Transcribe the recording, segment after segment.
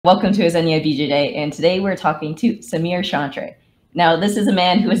Welcome to Azenia BJJ, and today we're talking to Samir Chantre. Now, this is a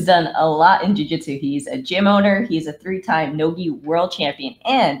man who has done a lot in jiu-jitsu. He's a gym owner, he's a 3-time Nogi world champion,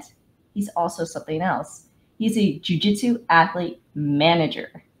 and he's also something else. He's a jiu-jitsu athlete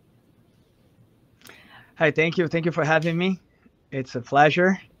manager. Hi, thank you. Thank you for having me. It's a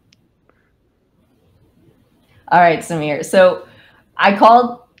pleasure. All right, Samir. So I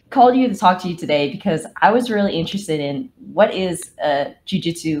called you to talk to you today because I was really interested in what is a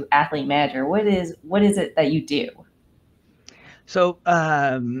jiu-jitsu athlete manager? What is it that you do? So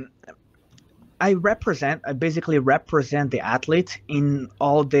I basically represent the athlete in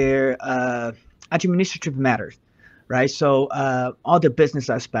all their administrative matters, right? So all the business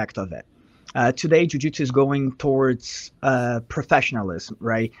aspect of it. Today, jiu-jitsu is going towards professionalism,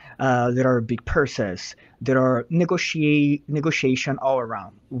 right? There are big purses. There are negotiation all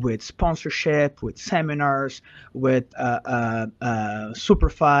around with sponsorship, with seminars, with super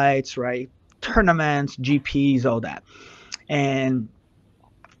fights, right? Tournaments, GPs, all that. And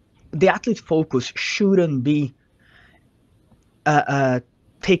the athlete focus shouldn't be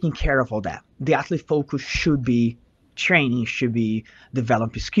taking care of all that. The athlete focus should be training, should be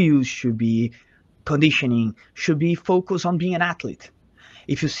developing skills, should be conditioning, should be focused on being an athlete.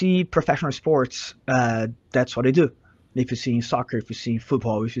 If you see professional sports, that's what they do. If you see in soccer, if you see in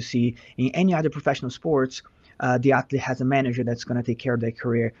football, if you see in any other professional sports, the athlete has a manager that's going to take care of their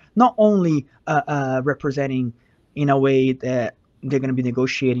career, not only representing in a way that they're going to be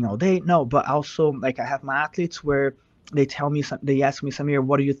negotiating all day, no, but also like I have my athletes where they tell me, they ask me, Samir,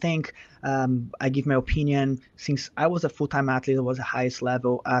 what do you think? I give my opinion. Since I was a full-time athlete, I was a highest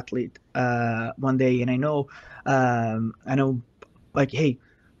level athlete one day, and I know, like, hey,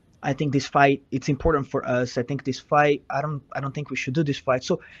 I think this fight, it's important for us. I think this fight, I don't think we should do this fight.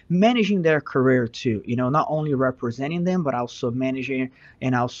 So managing their career too, not only representing them, but also managing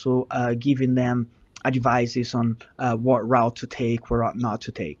and also giving them advices on what route to take, what route not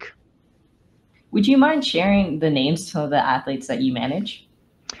to take. Would you mind sharing the names of the athletes that you manage?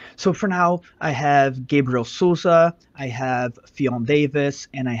 So for now, I have Gabriel Sousa, I have Ffion Davies,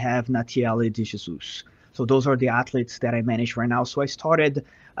 and I have Nathiely De Jesus. So those are the athletes that I manage right now. So I started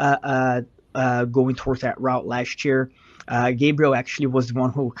going towards that route last year. Gabriel actually was the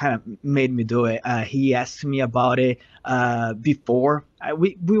one who kind of made me do it. He asked me about it before.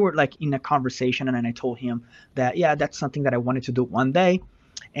 We were like in a conversation, and then I told him that, yeah, that's something that I wanted to do one day.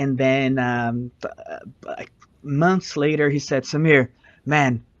 And then like months later, he said, Samir,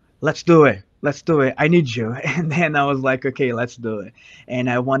 man, let's do it. Let's do it. I need you. And then I was like, okay, let's do it. And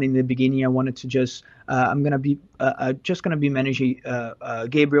I wanted in the beginning, I wanted to just, I'm going to be just going to be managing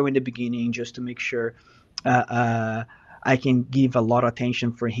Gabriel in the beginning just to make sure I can give a lot of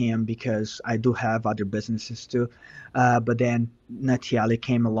attention for him because I do have other businesses too. But then Nathiely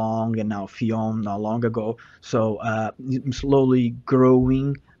came along and now Ffion not long ago. So I'm slowly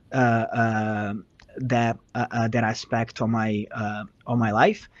growing that aspect of my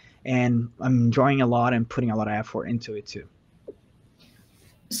life, and I'm enjoying a lot and putting a lot of effort into it too.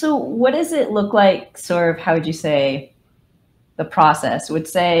 So what does it look like, sort of, how would you say, the process? Would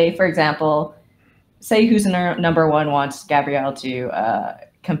say, for example, say who's number one wants Gabriel to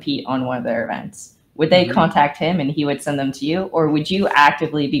compete on one of their events. Would they contact him and he would send them to you? Or would you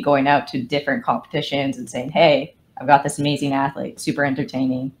actively be going out to different competitions and saying, hey, I've got this amazing athlete, super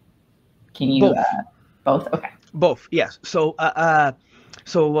entertaining. Can you both? Okay. Both, yes. So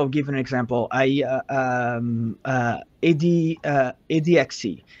so I'll give an example.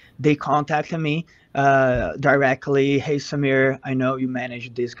 ADXC, they contacted me directly. Hey, Samir, I know you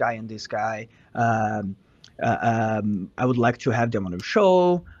manage this guy and this guy. I would like to have them on the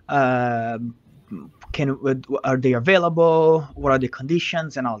show. Are they available? What are the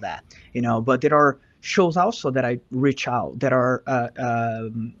conditions and all that? But there are shows also that I reach out. There are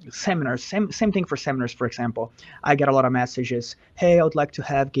seminars. Same thing for seminars. For example, I get a lot of messages. Hey, I would like to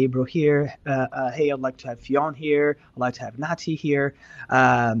have Gabriel here. Hey, I'd like to have Ffion here. I'd like to have Nati here.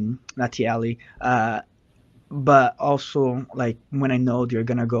 Nathiely. But also, like, when I know they're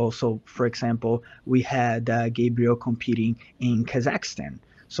gonna go. So for example, we had Gabriel competing in Kazakhstan.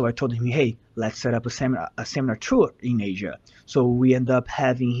 So I told him, hey, let's set up a seminar tour in Asia. So we end up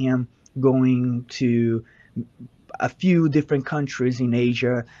having him going to a few different countries in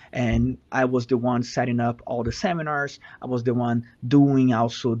Asia, and I was the one setting up all the seminars. I was the one doing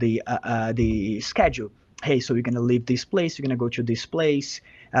also the schedule. Hey, so we're gonna leave this place. We're gonna go to this place.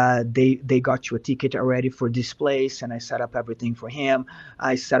 They got you a ticket already for this place, and I set up everything for him.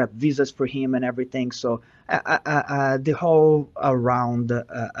 I set up visas for him and everything. So the whole around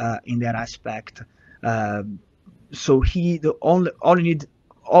in that aspect. So all you need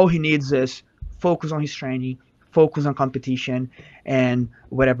all he needs is focus on his training, focus on competition, and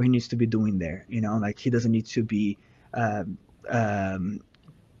whatever he needs to be doing there. Like he doesn't need to be um, um,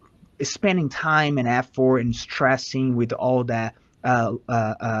 spending time and effort and stressing with uh, uh,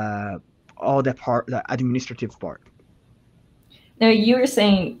 uh, all that part, the administrative part. Now, you were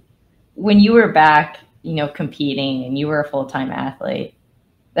saying when you were back, competing and you were a full-time athlete,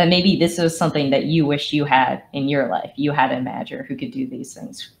 that maybe this was something that you wish you had in your life. You had a manager who could do these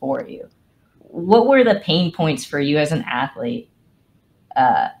things for you. What were the pain points for you as an athlete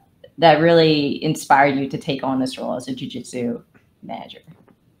that really inspired you to take on this role as a jiu-jitsu manager?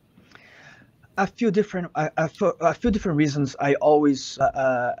 A few different reasons. I always,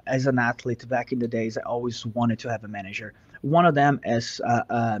 as an athlete back in the days, I always wanted to have a manager. One of them is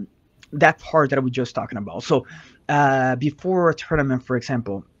that part that I was just talking about. So before a tournament, for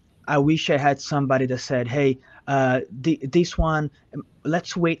example, I wish I had somebody that said, "Hey, this one,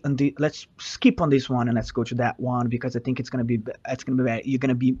 let's skip on this one and let's go to that one because I think it's gonna be better. You're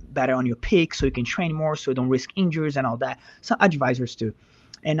gonna be better on your pick, so you can train more, so you don't risk injuries and all that." Some advisors too,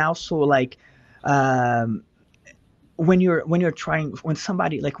 and also like um, when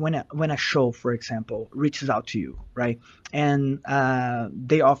somebody, like when a show, for example, reaches out to you, right, and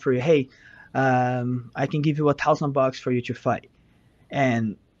they offer you, "Hey, I can give you $1,000 for you to fight,"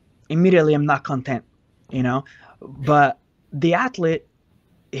 and immediately I'm not content, you know. But the athlete,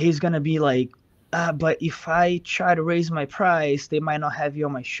 he's gonna be like, but if I try to raise my price, they might not have you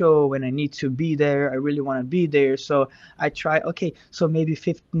on my show, and I need to be there. I really want to be there, so I try. Okay, so maybe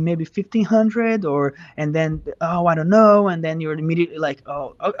 1,500, or and then oh, I don't know, and then you're immediately like,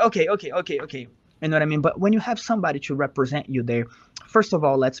 oh, okay. You know what I mean? But when you have somebody to represent you there, first of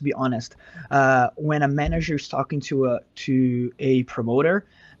all, let's be honest. When a manager is talking to a promoter,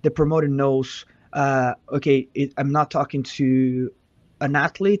 the promoter knows. Okay, I'm not talking to an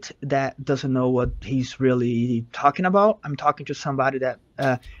athlete that doesn't know what he's really talking about. I'm talking to somebody that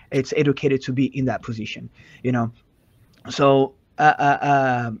it's educated to be in that position, you know. So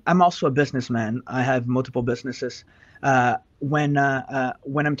I'm also a businessman. I have multiple businesses. When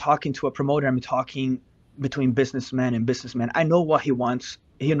I'm talking to a promoter, I'm talking between businessman and businessman. I know what he wants.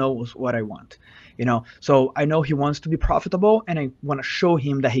 He knows what I want, you know. So I know he wants to be profitable, and I want to show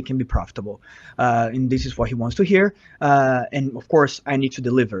him that he can be profitable. And this is what he wants to hear. And of course, I need to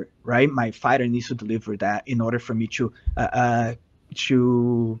deliver. Right, my fighter needs to deliver that in order for me to for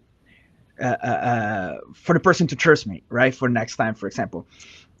the person to trust me, right, for next time, for example.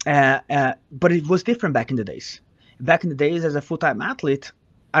 But it was different back in the days. Back in the days, as a full-time athlete,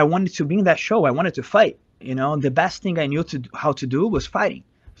 I wanted to be in that show. I wanted to fight. You know, the best thing I knew how to do was fighting.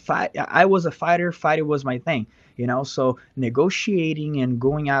 I was a fighter. Fighting was my thing. You know, so negotiating and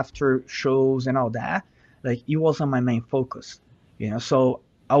going after shows and all that, like it wasn't my main focus. You know, so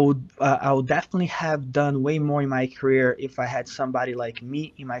I would definitely have done way more in my career if I had somebody like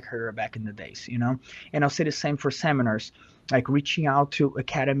me in my career back in the days, you know. And I'll say the same for seminars, like reaching out to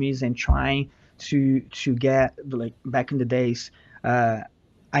academies and trying to get, like back in the days, uh,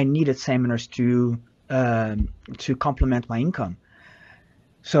 I needed seminars to complement my income.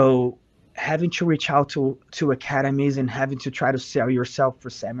 So having to reach out to academies and having to try to sell yourself for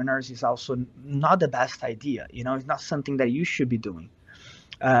seminars is also not the best idea. You know, it's not something that you should be doing.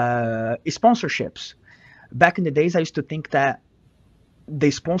 Sponsorships. Back in the days, I used to think that the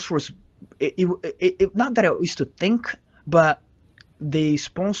sponsors, not that I used to think, but the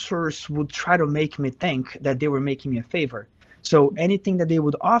sponsors would try to make me think that they were making me a favor. So anything that they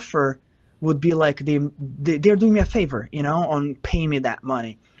would offer would be like they're doing me a favor, you know, on paying me that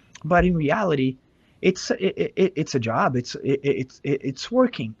money. But in reality, it's a job. It's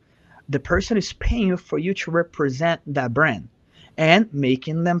working. The person is paying you for you to represent that brand and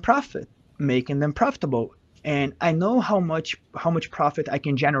making them profit, making them profitable. And I know how much profit I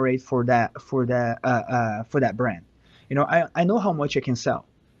can generate for that brand. You know, I know how much I can sell.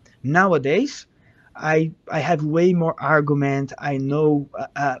 Nowadays, I have way more argument. I know,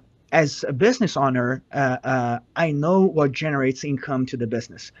 as a business owner, I know what generates income to the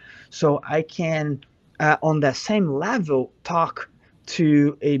business, so I can, on that same level, talk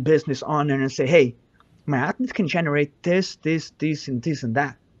to a business owner and say, "Hey, my athlete can generate this, and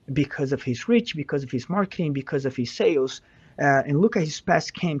that because of his reach, because of his marketing, because of his sales. And look at his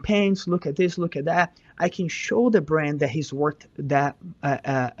past campaigns. Look at this. Look at that. I can show the brand that he's worth that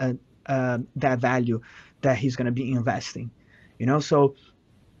value that he's going to be investing." You know, so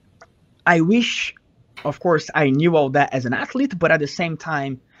I wish, of course, I knew all that as an athlete, but at the same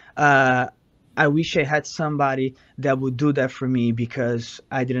time, uh, I wish I had somebody that would do that for me because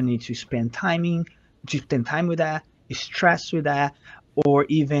I didn't need to spend time with that, stress with that. or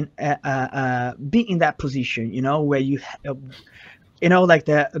even be in that position, where like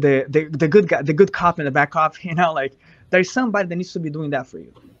the good guy, the good cop and the bad cop, like there's somebody that needs to be doing that for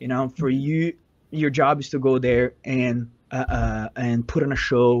you. For you, your job is to go there and put on a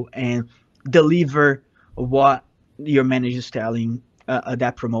show and deliver what your manager is telling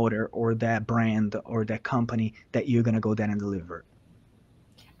that promoter or that brand or that company that you're gonna go there and deliver.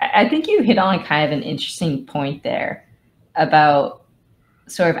 I think you hit on kind of an interesting point there about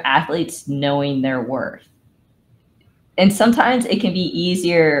sort of athletes knowing their worth. And sometimes it can be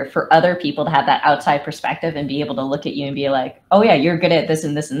easier for other people to have that outside perspective and be able to look at you and be like, oh yeah, you're good at this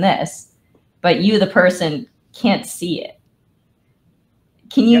and this and this, but you, the person, can't see it.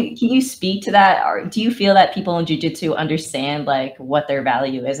 Can you speak to that? Or do you feel that people in jiu-jitsu understand like what their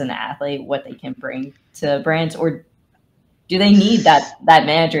value is as an athlete, what they can bring to brands, or do they need that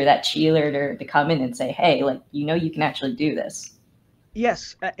manager, that cheerleader to come in and say, hey, like, you can actually do this?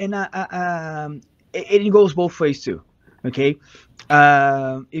 Yes, and it goes both ways too. Okay,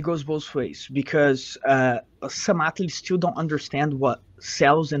 it goes both ways because some athletes still don't understand what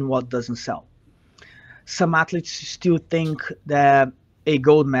sells and what doesn't sell. Some athletes still think that a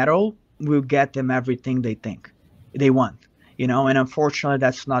gold medal will get them everything they think they want, and unfortunately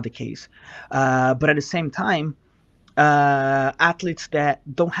that's not the case. But at the same time, athletes that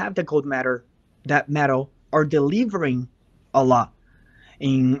don't have the gold medal are delivering a lot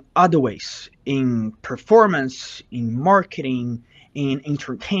in other ways, in performance, in marketing, in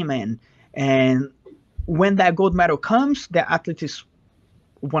entertainment. And when that gold medal comes, the athlete is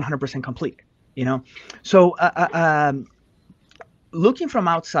 100% complete, So looking from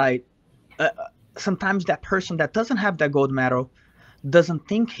outside, sometimes that person that doesn't have that gold medal doesn't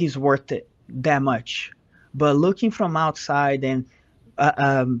think he's worth it that much. But looking from outside, and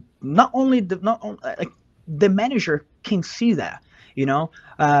not only the manager can see that.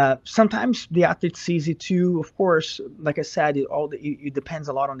 Sometimes the athlete sees it too. Of course, like I said, it depends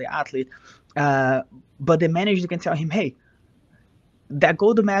a lot on the athlete. But the manager can tell him, hey, that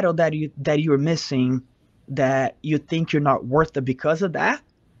gold medal that you're missing, that you think you're not worth it because of that,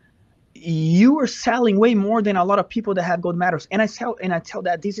 you are selling way more than a lot of people that have gold medals. And I tell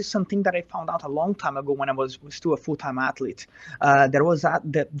that this is something that I found out a long time ago when I was still a full-time athlete. There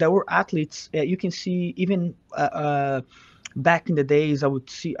were athletes you can see even back in the days. I would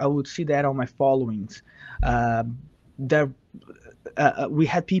see that on my followings. We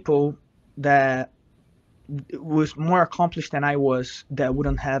had people that was more accomplished than I was that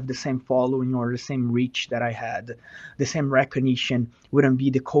wouldn't have the same following or the same reach that I had, the same recognition, wouldn't be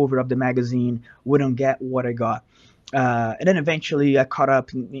the cover of the magazine, wouldn't get what I got. And then eventually I caught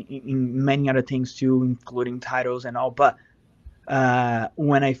up in many other things too, including titles and all. But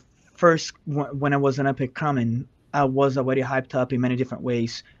when I was an up and coming, I was already hyped up in many different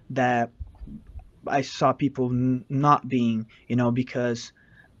ways that I saw people not being, because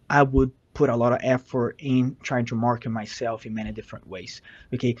I would put a lot of effort in trying to market myself in many different ways.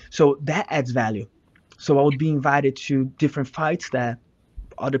 Okay, so that adds value. So I would be invited to different fights that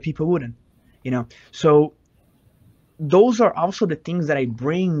other people wouldn't, So those are also the things that I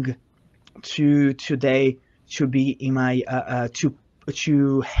bring to today to be in my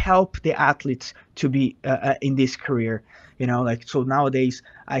to help the athletes to be in this career. So nowadays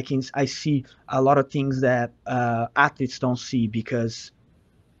I see a lot of things that athletes don't see because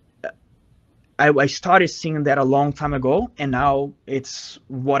I started seeing that a long time ago, and now it's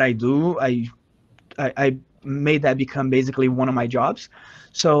what I do. I made that become basically one of my jobs.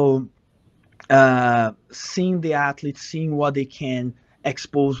 So seeing the athletes, seeing what they can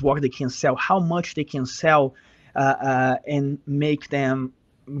expose, what they can sell, how much they can sell, and make them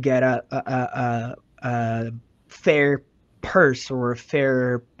get a fair purse or a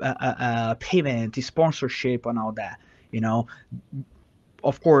fair payment, sponsorship, and all that.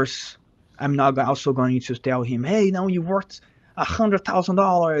 Of course, I'm not also going to tell him, hey, now you worked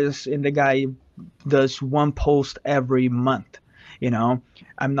 $100,000 and the guy does one post every month.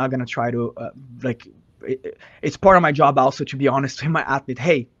 I'm not going to try to it's part of my job also to be honest with my athlete.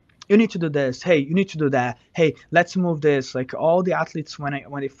 Hey, you need to do this. Hey, you need to do that. Hey, let's move this. Like all the athletes when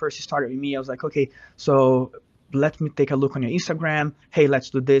they first started with me, I was like, okay, so let me take a look on your Instagram. Hey,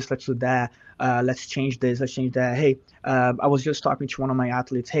 let's do this. Let's do that. Let's change this. Let's change that. Hey, I was just talking to one of my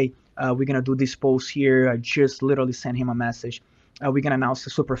athletes. Hey, we're going to do this post here. I just literally sent him a message. We're going to announce the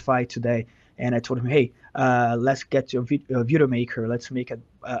super fight today. And I told him, hey, let's get to a video maker. Let's make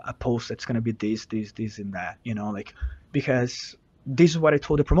a post that's going to be this, and that, because this is what I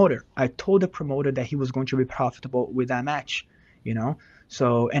told the promoter. I told the promoter that he was going to be profitable with that match,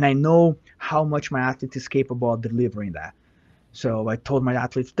 So, and I know how much my athlete is capable of delivering that. So I told my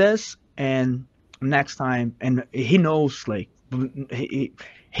athletes this, and next time, and he knows, like, he,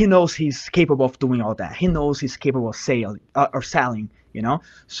 he knows he's capable of doing all that. He knows he's capable of selling, you know.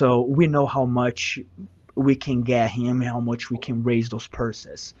 So we know how much we can get him, how much we can raise those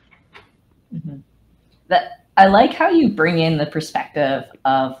purses. Mm-hmm. That I like how you bring in the perspective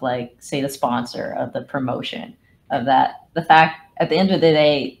of, like, say, the sponsor of the promotion, of that, the fact at the end of the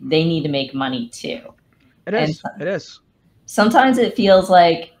day they need to make money too. It And is. It is. sometimes it feels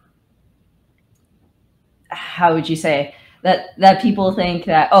like, how would you say, that people think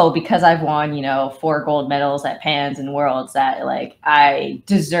that, oh, because I've won, 4 gold medals at Pans and Worlds, that, like, I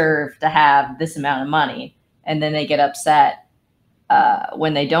deserve to have this amount of money, and then they get upset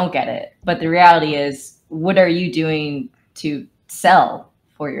when they don't get it. But the reality is, what are you doing to sell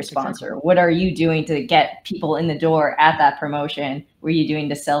for your sponsor? Exactly. What are you doing to get people in the door at that promotion? What are you doing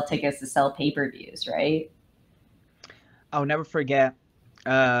to sell tickets, to sell pay-per-views, right? I'll never forget.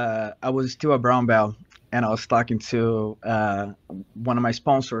 I was still a brown belt, and I was talking to one of my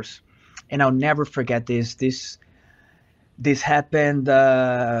sponsors, and I'll never forget this. This happened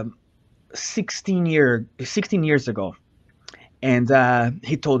 16 years ago, and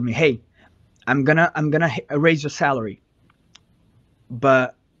he told me, "Hey, I'm gonna raise your salary,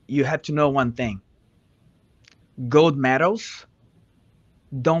 but you have to know one thing: gold medals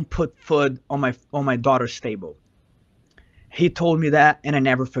don't put food on my daughter's table." He told me that, and I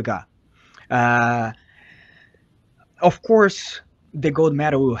never forgot. Uh, of course, the gold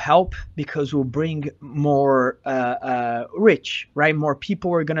medal will help because we'll bring more rich, right? More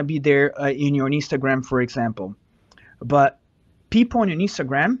people are gonna be there in your Instagram, for example. But people on your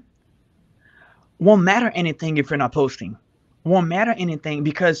Instagram won't matter anything if you're not posting. Won't matter anything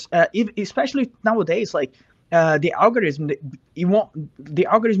because if, especially nowadays, like the algorithm, the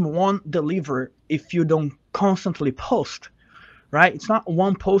algorithm won't deliver if you don't constantly post, right? It's not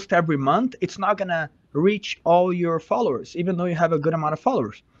one post every month. It's not gonna reach all your followers, even though you have a good amount of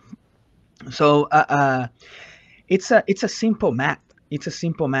followers. So it's a simple math. It's a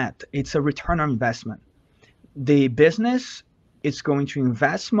simple math. It's a return on investment. The business is going to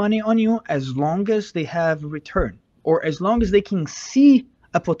invest money on you as long as they have return, or as long as they can see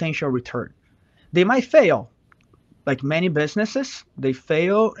a potential return. They might fail, like many businesses, they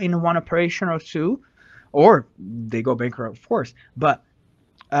fail in one operation or two, or they go bankrupt, of course. But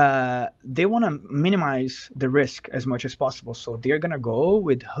they want to minimize the risk as much as possible. So they're going to go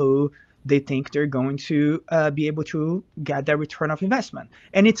with who they think they're going to be able to get that return of investment.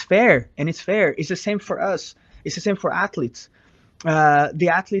 And it's fair. And it's fair. It's the same for us. It's the same for athletes. The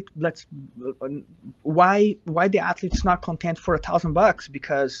athlete, why the athlete's not content for $1,000?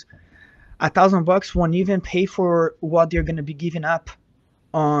 Because $1,000 won't even pay for what they're going to be giving up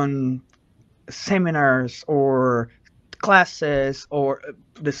on seminars or classes, or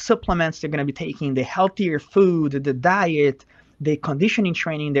the supplements they're going to be taking, the healthier food, the diet, the conditioning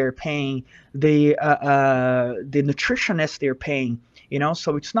training they're paying, the nutritionist they're paying.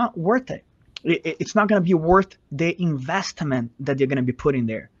 So it's not worth it. It's not going to be worth the investment that they're going to be putting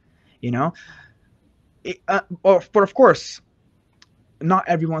there. But of course, not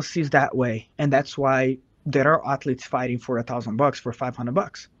everyone sees that way, and that's why there are athletes fighting for $1,000, for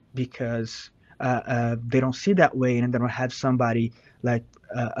 $500, because they don't see that way, and they don't have somebody like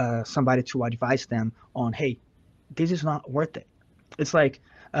somebody to advise them on, hey, this is not worth it. It's like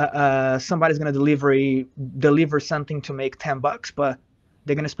somebody's gonna deliver something to make $10, but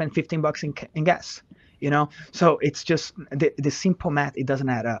they're gonna spend $15 in gas. So it's just the simple math. It doesn't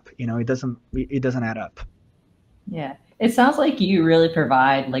add up. It doesn't add up. Yeah. It sounds like you really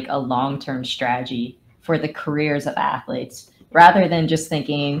provide, like, a long-term strategy for the careers of athletes, rather than just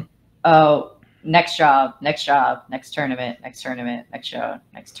thinking, oh, next job, next job, next tournament, next tournament, next show,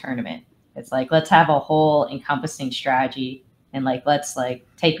 next tournament. It's like, let's have a whole encompassing strategy, and, like, let's, like,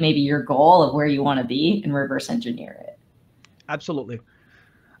 take maybe your goal of where you want to be and reverse engineer it. Absolutely.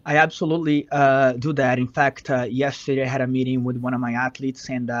 I absolutely do that. In fact, yesterday I had a meeting with one of my athletes,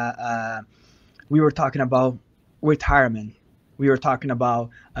 and we were talking about retirement. We were talking about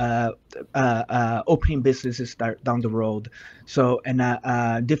opening businesses down the road. So,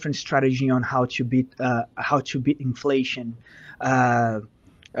 and different strategy on how to beat inflation. Uh,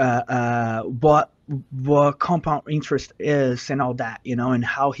 what compound interest is, and all that, and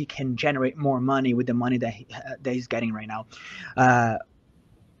how he can generate more money with the money that he's getting right now. Uh,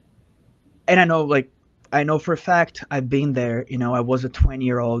 and I know for a fact I've been there. I was a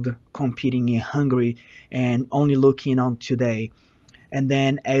 20-year-old competing in Hungary and only looking on today. And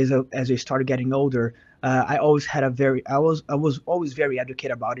then as I started getting older, I was always very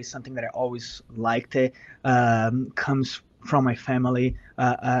educated about it. Something that I always liked. It comes from my family.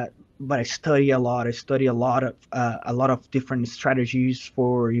 But I study a lot. I study a lot of different strategies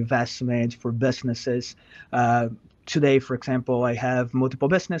for investment, for businesses. Today, for example, I have multiple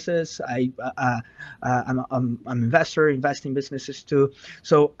businesses. I'm an investor, investing businesses too.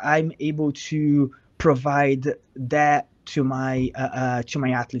 So I'm able to provide that to my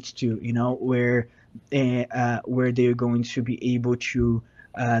athletes too. You know, where they're going to be able to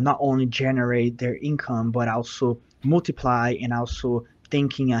not only generate their income but also multiply and also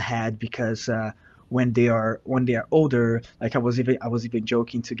thinking ahead, because when they are older, like I was even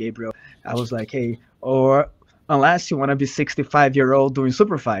joking to Gabriel. I was like, hey, or unless you want to be 65-year-old doing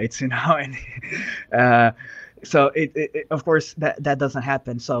super fights, you know. And uh, so of course that doesn't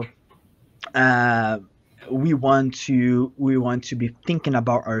happen. So uh, we want to be thinking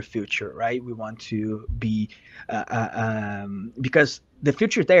about our future, right? We want to be because the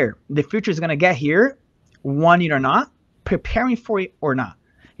future there, the future is gonna get here, want it or not, preparing for it or not,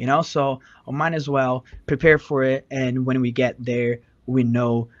 you know. So I might as well prepare for it, and when we get there, we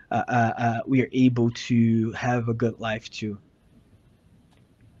know we are able to have a good life too.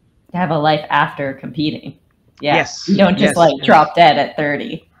 To have a life after competing. Yeah. You Yes, don't just yes, like yes. drop dead at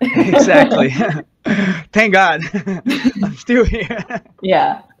 30. Exactly. Thank God I'm still here.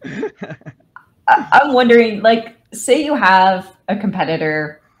 Yeah. I'm wondering, like, say you have a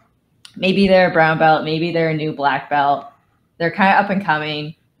competitor, maybe they're a brown belt, maybe they're a new black belt, they're kind of up and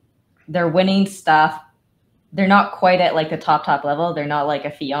coming, they're winning stuff, they're not quite at like the top level, they're not like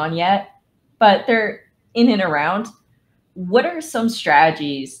a Ffion yet, but they're in and around. What are some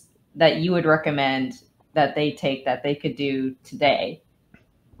strategies that you would recommend that they take, that they could do today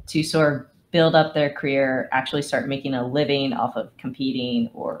to sort of build up their career, actually start making a living off of competing,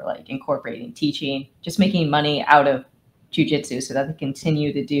 or like incorporating teaching, just making money out of jiu-jitsu so that they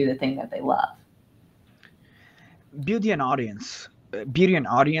continue to do the thing that they love? Building an audience. Building an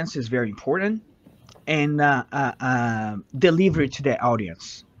audience is very important, and delivery to the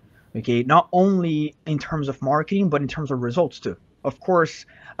audience. Okay, not only in terms of marketing, but in terms of results too. Of course,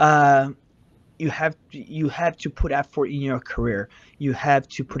 you have to put effort in your career. You have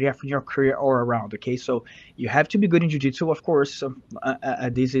to put effort in your career all around. Okay, so you have to be good in jiu-jitsu, of course.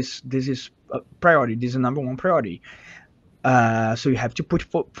 This is a priority. This is number one priority. So you have to put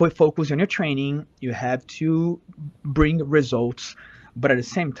focus on your training. You have to bring results, but at the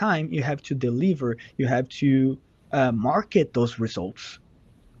same time, you have to deliver. You have to market those results.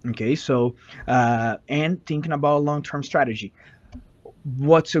 Okay, so and thinking about long-term strategy.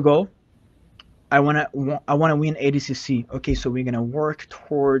 What's your goal? I wanna win ADCC. Okay, so we're gonna work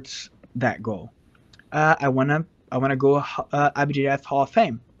towards that goal. I wanna go IBJJF Hall of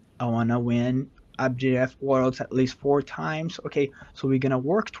Fame. I wanna win IBJJF Worlds at least 4 times. Okay, so we're gonna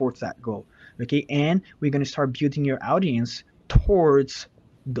work towards that goal. Okay, and we're gonna start building your audience towards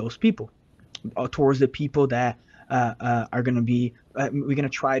those people, or towards the people that are gonna be. We're gonna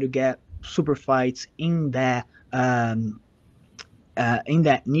try to get super fights in that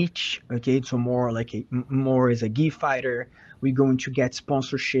niche. Okay, so more like more as a gi fighter. We're going to get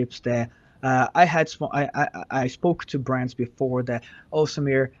sponsorships that I spoke to brands before that, oh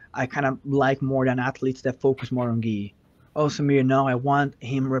Samir, I kind of like more than athletes that focus more on gi. Oh Samir, no, I want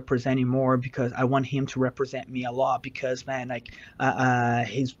him representing more because I want him to represent me a lot, because man, like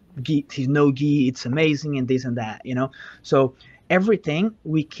his no gi, it's amazing, and this and that, you know. So everything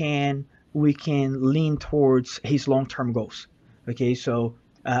we can lean towards his long-term goals. Okay, so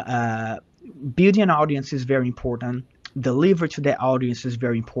building an audience is very important. Deliver to the audience is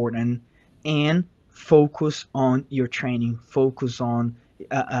very important, and focus on your training. Focus on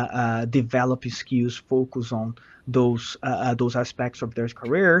developing skills. Focus on those aspects of their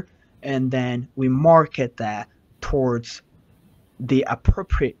career, and then we market that towards the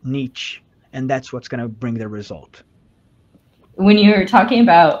appropriate niche, and that's what's going to bring the result. When you're talking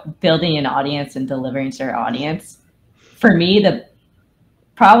about building an audience and delivering to your audience, for me,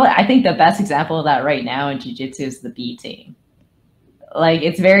 I think the best example of that right now in jiu-jitsu is the B team. Like,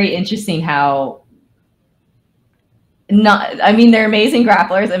 it's very interesting how they're amazing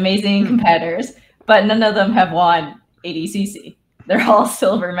grapplers, amazing competitors, but none of them have won ADCC. They're all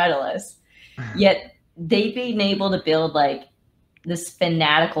silver medalists. Yet they've been able to build like this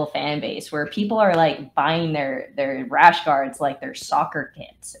fanatical fan base where people are like buying their Rashguards like their soccer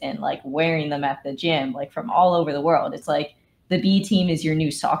kits and like wearing them at the gym, like from all over the world. It's like the B team is your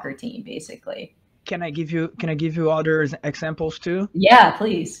new soccer team, basically. Can I give you other examples too? Yeah,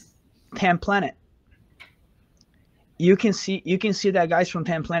 please. 10 Planet. You can see that guys from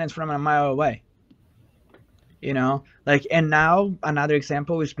 10 Planets from a mile away. You know, like, and now another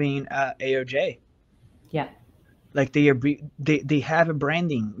example is being AOJ. Yeah. Like they have a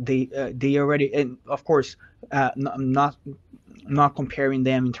branding. They already, and of course, not comparing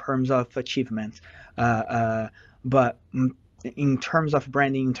them in terms of achievements, but in terms of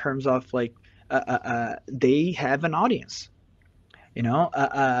branding, in terms of like they have an audience. You know,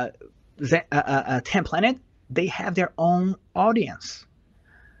 10 Planet, they have their own audience.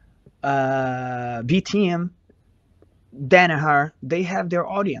 BTM, Danaher, they have their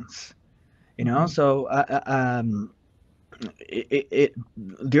audience. You know, Mhm. so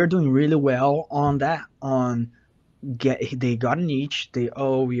they're doing really well on that. On they got a niche.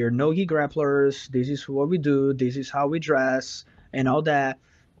 We are no-gi grapplers. This is what we do. This is how we dress and all that,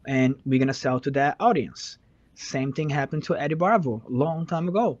 and we're gonna sell to that audience. Same thing happened to Eddie Bravo a long time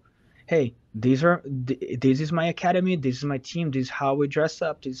ago. Hey, this is my academy. This is my team. This is how we dress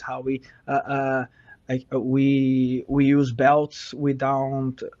up. This is how we we use belts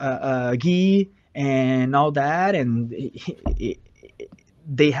without gi and all that, and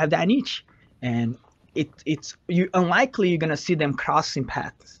they have that niche, and it's you unlikely you're gonna see them crossing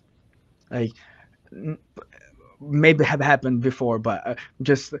paths. Like maybe have happened before, but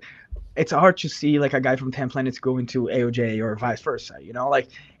just it's hard to see like a guy from 10 Planets going to AOJ or vice versa. You know, like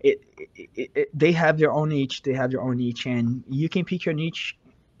they have their own niche. They have their own niche, and you can pick your niche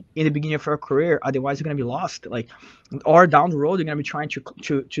in the beginning of your career. Otherwise, you're gonna be lost. Like, or down the road, you're gonna be trying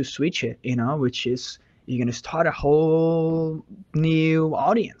to switch it. You know, which is you're gonna start a whole new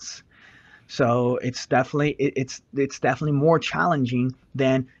audience. So it's definitely more challenging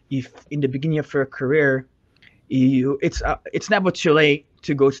than if in the beginning of your career it's never too late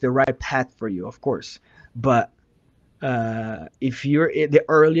to go to the right path for you, of course. But if the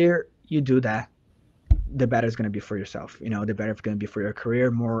earlier you do that, the better it's going to be for yourself. You know, the better it's going to be for your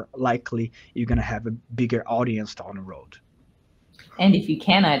career. More likely you're going to have a bigger audience down the road. And if you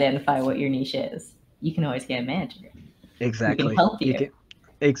can identify what your niche is, you can always get a manager who can Exactly. help You you. can.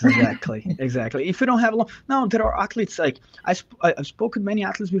 Exactly, exactly. If you don't have a long, no, there are athletes like I've spoken to many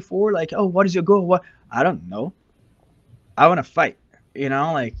athletes before. Like, oh, what is your goal? What I don't know. I want to fight. You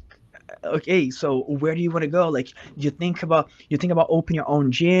know, like okay, so where do you want to go? Like, you think about opening your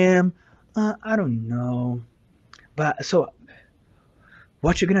own gym? I don't know. But so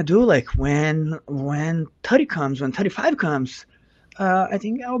what you're gonna do? Like when 30 comes, when 35 comes, I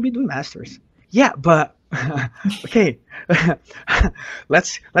think I'll be doing masters. Yeah, but okay,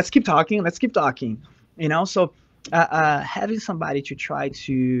 let's keep talking. Let's keep talking. You know, so having somebody to try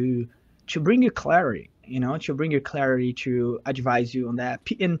to bring you clarity. You know, to bring you clarity to advise you on that.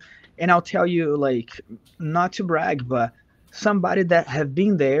 And I'll tell you like not to brag, but somebody that have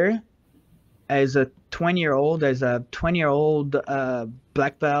been there as a 20-year-old, as a 20-year-old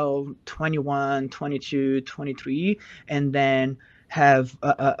black belt, 21, 22, 23, and then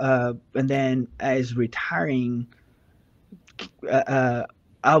and then as retiring, uh,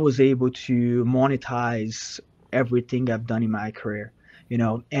 I was able to monetize everything I've done in my career, you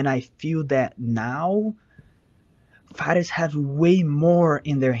know, and I feel that now fighters have way more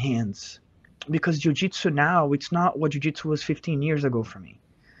in their hands because jiu-jitsu now, it's not what jiu-jitsu was 15 years ago for me.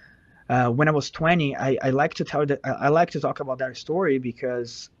 When I was 20, I like to tell that I like to talk about that story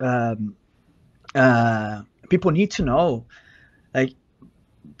because people need to know. Like,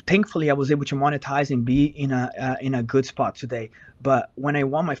 thankfully, I was able to monetize and be in a good spot today. But when I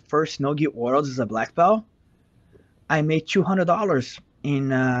won my first Nogi Worlds as a black belt, I made $200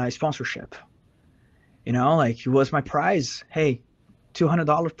 in sponsorship. You know, like it was my prize. Hey,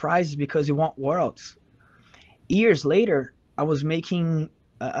 $200 prize because you want Worlds. Years later, I was making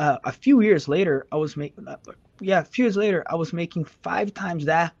a few years later, I was making yeah, a few years later, I was making 5 times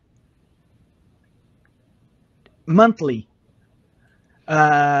that monthly,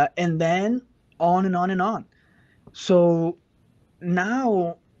 and then on and on and on. So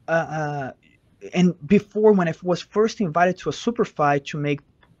now, and before when I was first invited to a super fight to make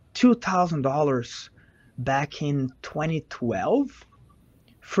 $2,000 back in 2012,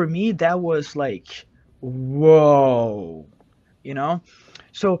 for me that was like, whoa, you know.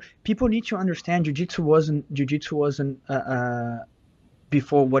 So people need to understand jiu-jitsu wasn't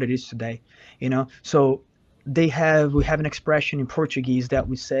before what it is today, you know. So we have an expression in Portuguese that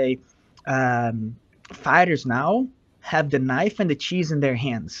we say, um, fighters now have the knife and the cheese in their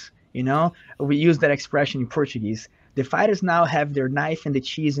hands, you know. We use that expression in Portuguese. The fighters now have their knife and the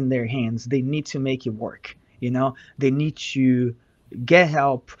cheese in their hands. They need to make it work, you know. They need to get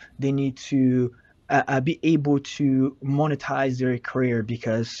help. They need to be able to monetize their career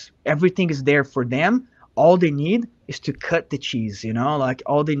because everything is there for them. All they need is to cut the cheese, you know, like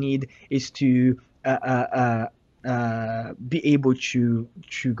all they need is to uh, uh, uh, be able to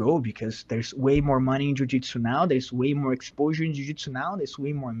go, because there's way more money in jiu-jitsu now, there's way more exposure in jiu-jitsu now, there's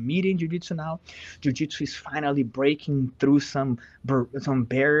way more media in jiu-jitsu now. Jiu-jitsu is finally breaking through some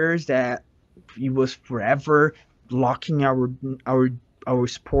barriers that it was forever locking our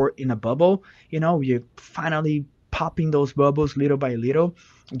sport in a bubble. We're finally popping those bubbles little by little.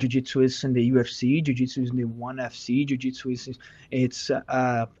 Jiu-jitsu is in the UFC, jiu-jitsu is in the ONE FC, jiu-jitsu is it's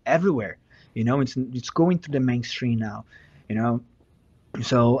everywhere. It's going to the mainstream now. You know,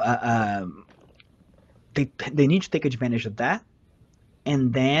 so they need to take advantage of that,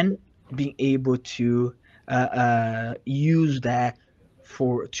 and then being able to use that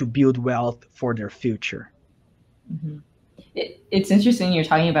to build wealth for their future. Mm-hmm. It's interesting you're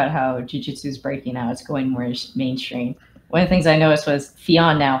talking about how jiu-jitsu is breaking out. It's going more mainstream. One of the things I noticed was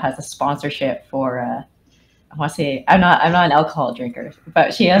Ffion now has a sponsorship for I want to say I'm not an alcohol drinker,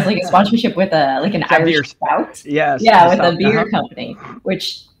 but she has like a sponsorship with an Irish stout. Yes, yeah, with a beer company,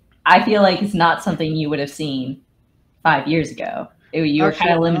 which I feel like is not something you would have seen 5 years ago. You were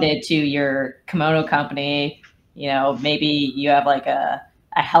kind of limited to your kimono company. Maybe you have like a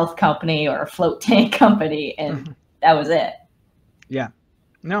health company or a float tank company, and that was it. Yeah.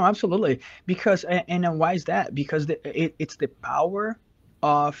 No, absolutely. Because and why is that? Because it's the power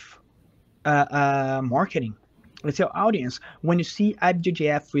of marketing. It's your audience. When you see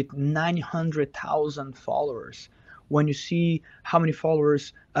IBJJF with 900,000 followers, when you see how many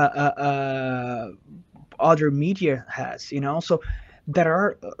followers other media has, so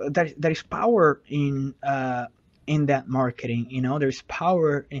there is power in that marketing. There's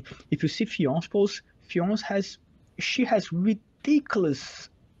power in, if you see Ffion's post, she has ridiculous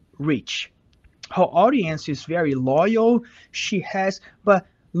reach. Her audience is very loyal. But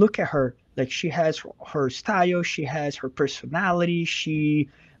look at her. Like, she has her style, she has her personality. She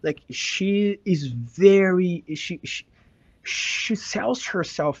is very, she sells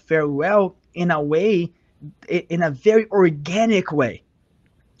herself very well in a very organic way.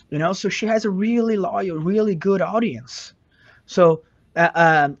 So she has a really loyal, really good audience. So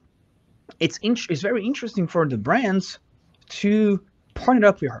it's very interesting for the brands to partner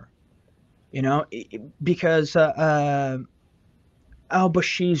up with her. Because but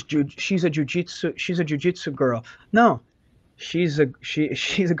she's a jiu-jitsu girl. No, she's a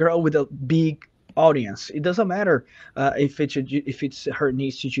girl with a big audience. It doesn't matter if it's her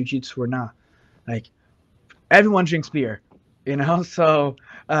niche to jiu-jitsu or not. Like, everyone drinks beer, so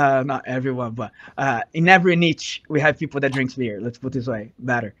not everyone, but in every niche we have people that drinks beer. Let's put it this way,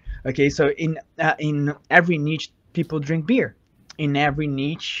 better. Okay, so in every niche people drink beer. In every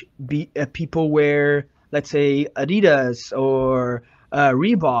niche, people wear, let's say, Adidas or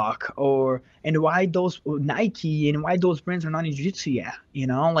Reebok, and why those Nike, and why those brands are not in jiu-jitsu yet.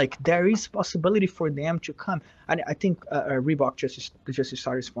 Like, there is possibility for them to come. I think Reebok just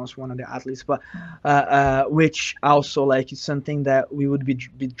started sponsoring one of the athletes, but which also, like, is something that we would be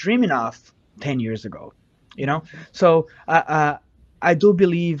dreaming of 10 years ago. So I do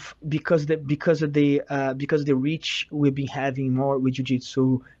believe, because of the reach we've been having more with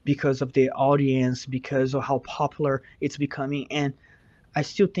jiu-jitsu, because of the audience, because of how popular it's becoming, and I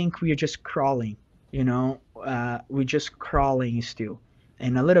still think we are just crawling. We're just crawling still,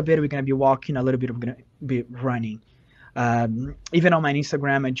 and a little bit we're gonna be walking, a little bit we're gonna be running. Even on my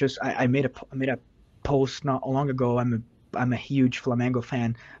Instagram, I made a post not long ago. I'm a huge Flamengo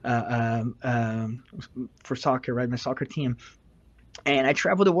fan for soccer, right? My soccer team. And I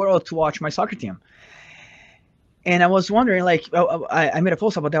travel the world to watch my soccer team. And I was wondering, like, I made a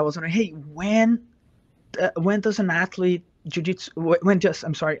post about that. I was wondering, hey, when does an athlete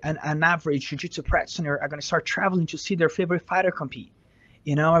an average jiu-jitsu practitioner are going to start traveling to see their favorite fighter compete?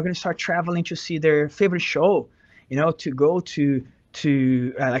 Are going to start traveling to see their favorite show, to go to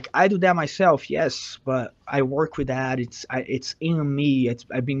like, I do that myself, yes, but I work with that. It's in me.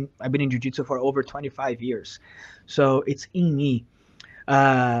 I've been in jiu-jitsu for over 25 years, so it's in me.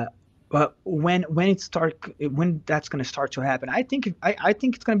 But when that's going to start to happen, I think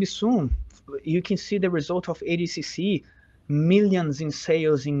it's going to be soon. You can see the result of ADCC, millions in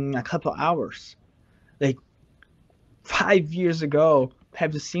sales in a couple hours. Like, 5 years ago,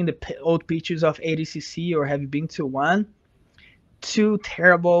 have you seen the old pictures of ADCC, or have you been to one? 2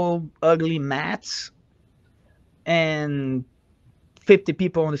 terrible, ugly mats, and 50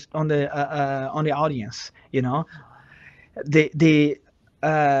 people on the audience.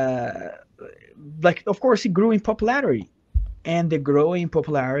 Like, of course, it grew in popularity, and the growing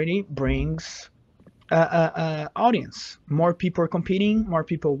popularity brings audience. More people are competing, more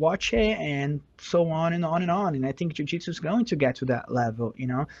people watch it, and so on and on and on. And I think jiu-jitsu is going to get to that level.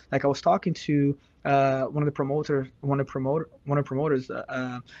 Like I was talking to one of the promoters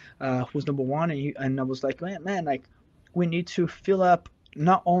who's number one, and I was like, man, like we need to fill up,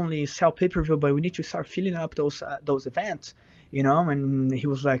 not only sell pay-per-view, but we need to start filling up those events. And he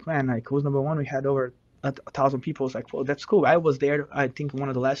was like, man, like who's number one? We had over a thousand people. Was like, well, that's cool. I was there. I think one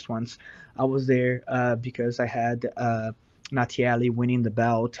of the last ones. I was there because I had Nathiely winning the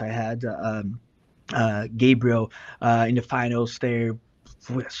belt. I had Gabriel in the finals there.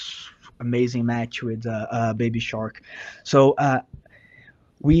 Was amazing match with Baby Shark. So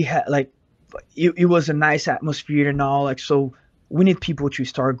we had like it was a nice atmosphere and all. Like so, we need people to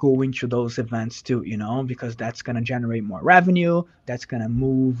start going to those events too, because that's gonna generate more revenue. That's gonna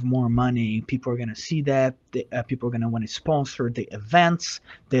move more money. People are gonna see that. People are gonna want to sponsor the events.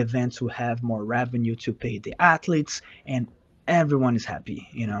 The events will have more revenue to pay the athletes, and everyone is happy.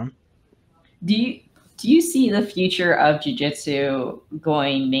 Do you see the future of jiu-jitsu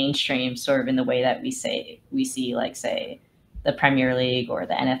going mainstream, sort of in the way that we see, like, say, the Premier League or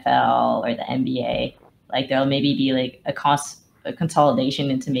the NFL or the NBA? Like there'll maybe be like a consolidation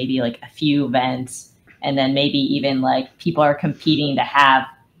into maybe like a few events, and then maybe even like people are competing to have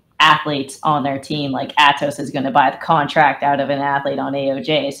athletes on their team. Like Atos is going to buy the contract out of an athlete on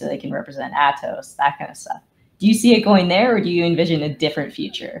AOJ so they can represent Atos, that kind of stuff. Do you see it going there, or do you envision a different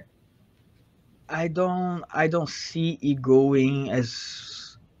future? I don't see it going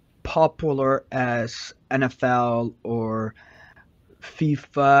as popular as NFL or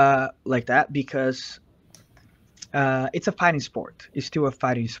FIFA like that, because it's a fighting sport. It's still a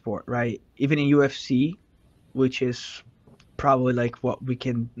fighting sport, right? Even in UFC, which is probably like what we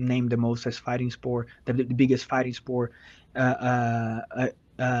can name the most as fighting sport, the biggest fighting sport event,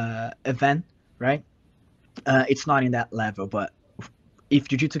 right? It's not in that level, but if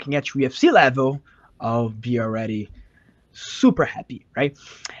jiu-jitsu can get to UFC level, I'll be already super happy, right?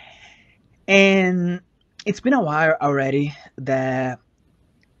 And it's been a while already that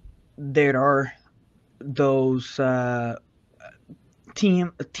there are those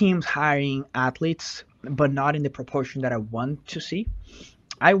teams hiring athletes, but not in the proportion that I want to see.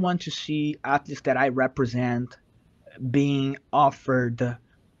 I want to see athletes that I represent being offered,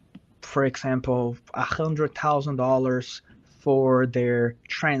 for example, $100,000 for their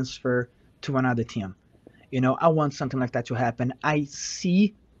transfer to another team. I want something like that to happen. I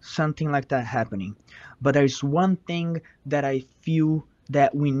see something like that happening, but there's one thing that I feel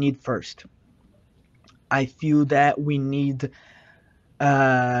that we need first. I feel that we need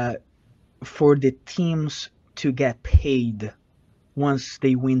uh, for the teams to get paid once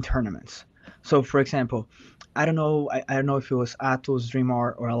they win tournaments. So, for example, I don't know. I don't know if it was Atos,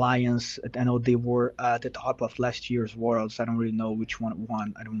 Dreamar, or Alliance. I know they were at the top of last year's Worlds. I don't really know which one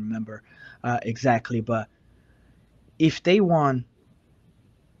won. I don't remember exactly. But if they won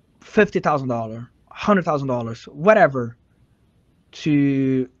 $50,000, $100,000, whatever,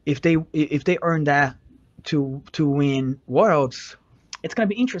 to if they earn that to win Worlds, it's gonna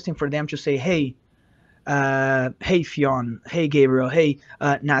be interesting for them to say, hey, hey Ffion, hey Gabriel, hey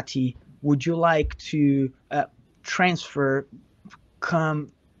Nati, would you like to transfer,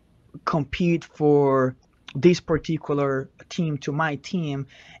 come compete for this particular team to my team,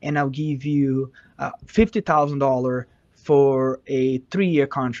 and I'll give you $50,000 for a 3-year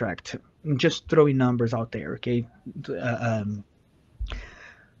contract. Just throwing numbers out there, okay?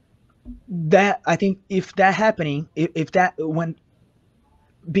 That I think if that happening, if that when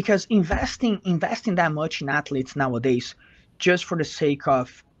because investing that much in athletes nowadays, just for the sake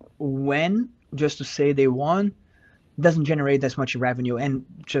of when, just to say they won, doesn't generate as much revenue. And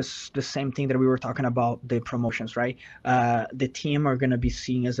just the same thing that we were talking about the promotions, right? The team are going to be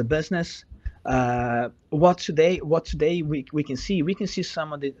seen as a business. What today we can see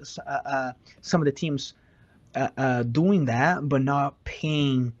some of the teams doing that, but not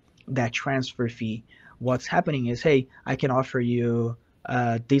paying that transfer fee. What's happening is, hey, I can offer you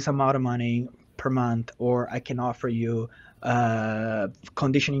this amount of money per month, or I can offer you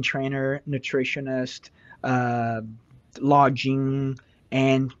conditioning trainer, nutritionist, uh, lodging,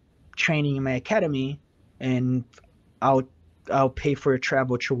 and training in my academy, and I'll I'll pay for your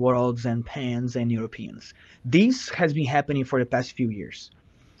travel to Worlds and Pans and Europeans. This has been happening for the past few years,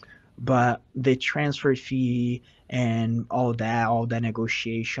 but the transfer fee and all that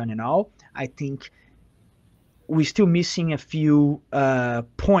negotiation and all, I think we're still missing a few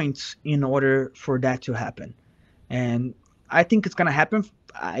points in order for that to happen. And I think it's gonna happen.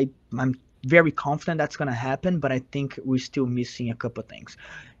 I'm very confident that's gonna happen, but I think we're still missing a couple of things.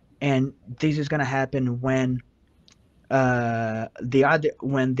 and this is gonna happen when the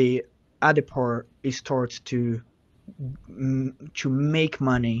other part starts to make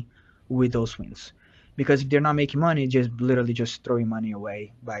money with those wins. Because if they're not making money, just literally just throwing money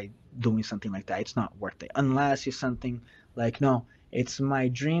away by doing something like that, it's not worth it. Unless it's something like, no, it's my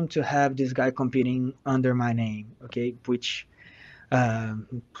dream to have this guy competing under my name, okay? Which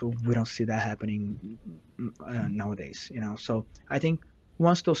we don't see that happening nowadays, you know. So I think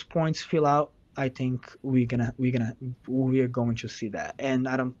once those points fill out, I think we are going to see that, and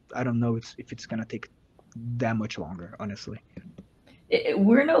I don't know if it's gonna take that much longer, honestly.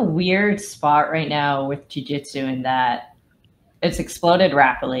 We're in a weird spot right now with jiu-jitsu in that it's exploded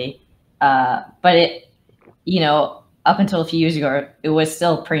rapidly, but up until a few years ago, it was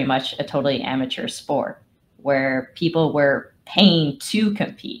still pretty much a totally amateur sport where people were paying to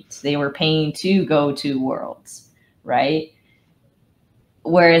compete. They were paying to go to worlds, right?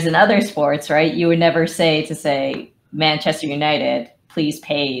 Whereas in other sports, right, you would never say Manchester United, please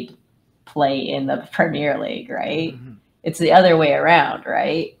paid play in the Premier League, right? Mm-hmm. It's the other way around,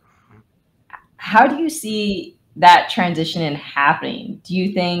 right? How do you see that transition in happening? Do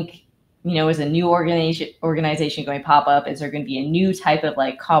you think, is a new organization going to pop up? Is there going to be a new type of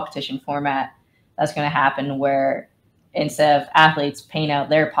like competition format that's going to happen where instead of athletes paying out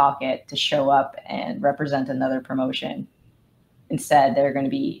their pocket to show up and represent another promotion, instead they're going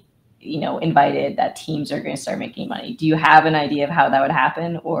to be, invited, that teams are going to start making money? Do you have an idea of how that would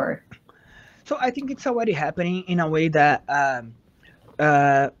happen? Or so I think it's already happening in a way that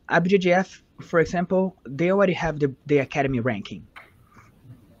BJJF, for example, they already have the academy ranking.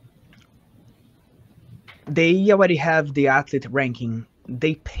 They already have the athlete ranking.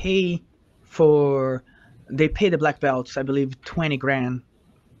 They pay the black belts, I believe, 20 grand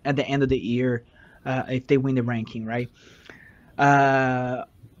at the end of the year if they win the ranking, right? Abu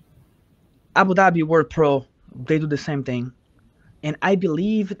Dhabi World Pro, they do the same thing. And I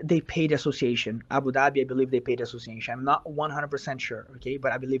believe they pay the association. Abu Dhabi, I believe they pay the association. I'm not 100% sure, okay,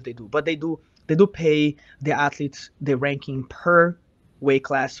 but I believe they do. But they do pay the athletes the ranking per weight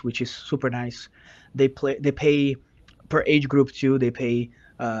class, which is super nice. They pay per age group too. They pay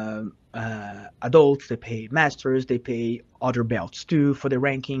adults, they pay masters, they pay other belts too for the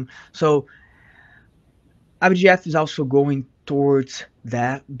ranking. So IBJJF is also going towards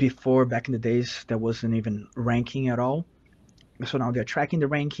that. Before, back in the days, there wasn't even ranking at all. So now they're tracking the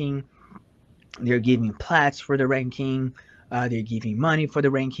ranking. They're giving plats for the ranking. They're giving money for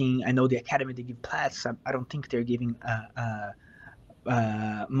the ranking. I know the academy, they give plats. I don't think they're giving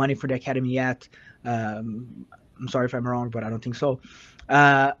money for the academy yet. I'm sorry if I'm wrong, but I don't think so.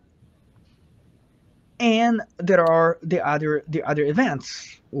 And there are the other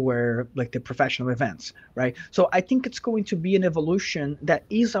events where, like, the professional events, right? So I think it's going to be an evolution that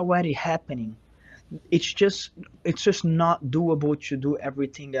is already happening. It's just not doable to do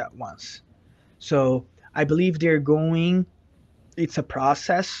everything at once. So I believe it's a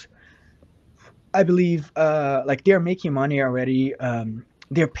process. I believe like they're making money already.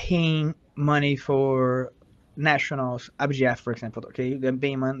 They're paying money for nationals, IBJJF, for example, okay? They're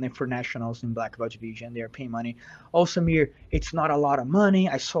paying money for nationals in black belt division. They're paying money. Also, Samir, it's not a lot of money.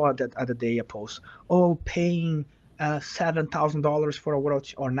 I saw that other day a post. Oh, paying $7,000 for a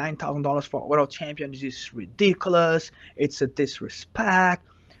world or $9,000 for a world champion is just ridiculous. It's a disrespect.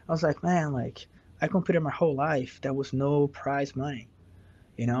 I was like, man, like, I competed my whole life. There was no prize money.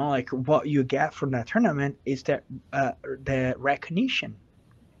 Like, what you get from that tournament is that the recognition.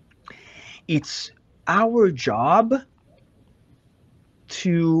 It's our job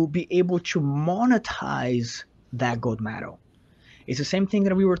to be able to monetize that gold medal. It's the same thing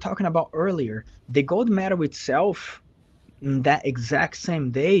that we were talking about earlier. The gold medal itself, that exact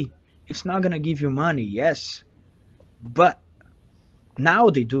same day, it's not going to give you money, yes. But now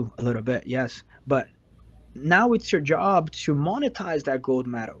they do a little bit, yes. But now it's your job to monetize that gold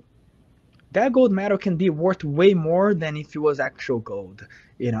medal. That gold medal can be worth way more than if it was actual gold.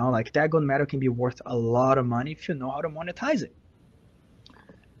 Like, that gold medal can be worth a lot of money if you know how to monetize it.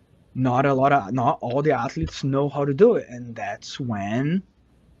 Not all the athletes know how to do it, and that's when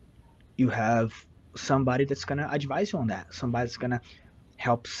you have somebody that's going to advise you on that. Somebody that's going to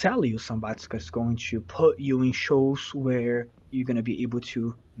help sell you. Somebody that's going to put you in shows where you're going to be able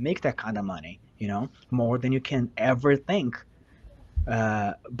to make that kind of money, more than you can ever think.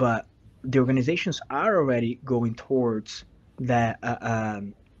 But the organizations are already going towards that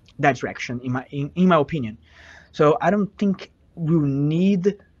direction, in my opinion. So I don't think we'll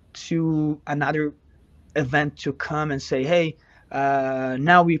need to another event to come and say, hey,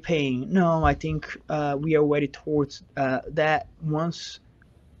 now we're paying. No, I think we are already towards that. Once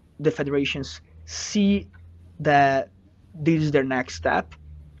the federations see that this is their next step,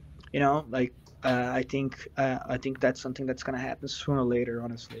 like I think that's something that's gonna happen sooner or later.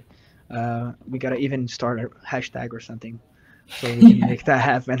 Honestly, we gotta even start a hashtag or something so we can make that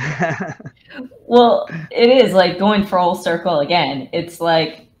happen. Well, it is like going full circle again. It's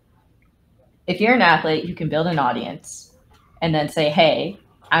like if you're an athlete, you can build an audience and then say, hey,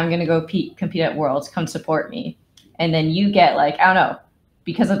 I'm going to go compete at Worlds, come support me. And then you get like, I don't know,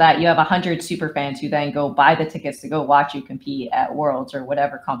 because of that, you have 100 super fans who then go buy the tickets to go watch you compete at Worlds or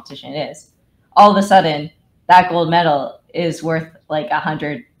whatever competition it is. All of a sudden, that gold medal is worth like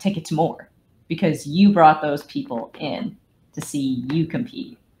 100 tickets more because you brought those people in to see you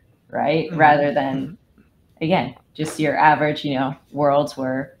compete, right? Mhm. Rather than, Mhm. again, just your average, Worlds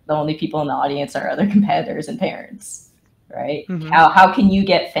where the only people in the audience are other competitors and parents, right? Mhm. How can you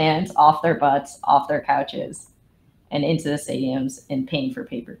get fans off their butts, off their couches, and into the stadiums and paying for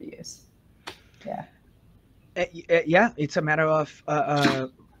pay-per-views? Yeah. Yeah, it's a matter of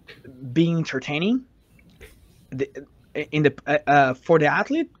being entertaining. The, in the For the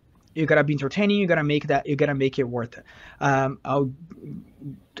athlete, you gotta be entertaining. You gotta make that. You gotta make it worth it.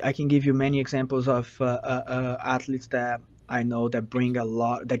 I can give you many examples of athletes that I know that bring a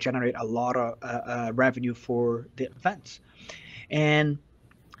lot, that generate a lot of revenue for the events. And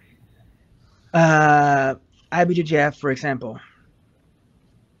uh, IBJJF, for example,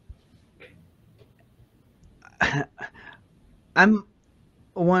 I'm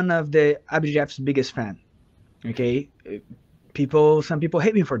one of the IBJJF's biggest fan. Okay, some people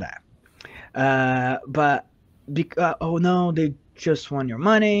hate me for that. But because oh no, they just want your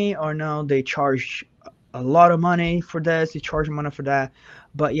money, or no, they charge a lot of money for this, they charge money for that.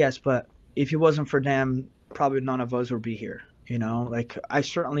 But yes, but if it wasn't for them, probably none of us would be here. Like I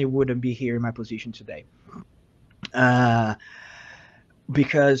certainly wouldn't be here in my position today. Uh,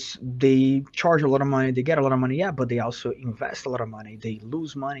 because they charge a lot of money, they get a lot of money, yeah, but they also invest a lot of money. They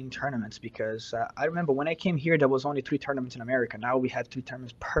lose money in tournaments because I remember when I came here, there was only 3 tournaments in America. Now we have 3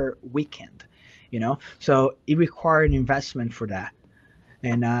 tournaments per weekend, so it required investment for that.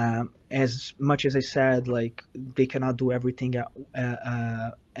 And as much as I said, like they cannot do everything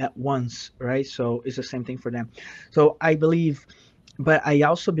at once, right? So it's the same thing for them. So I believe, but I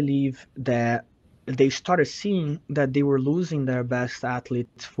also believe that they started seeing that they were losing their best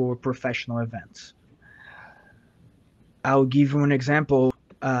athletes for professional events. I'll give you an example.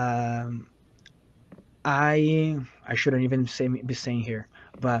 Um, I shouldn't even be saying here,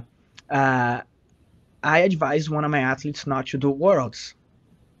 but uh, I advised one of my athletes not to do worlds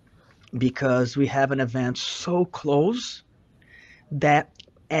because we have an event so close that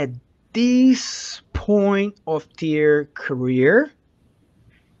at this point of their career,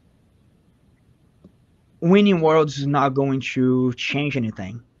 winning worlds is not going to change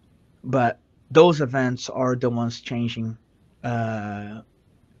anything. But those events are the ones changing uh,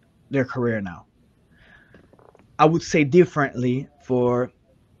 their career now. I would say differently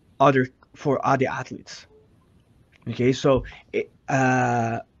other for other athletes. Okay, so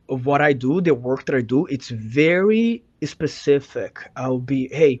what I do, the work that I do, it's very specific. I'll be,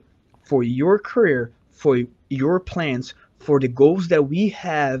 hey, for your career, for your plans, for the goals that we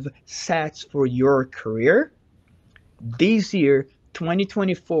have set for your career, this year,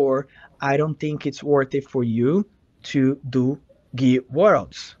 2024, I don't think it's worth it for you to do Gear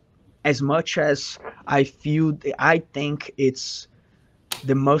Worlds. As much as I think it's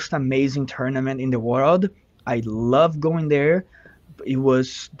the most amazing tournament in the world. I love going there. It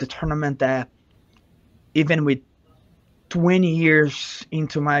was the tournament that, even with 20 years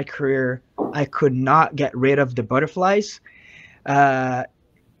into my career, I could not get rid of the butterflies. Uh,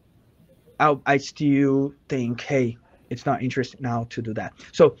 I still think, hey, it's not interesting now to do that.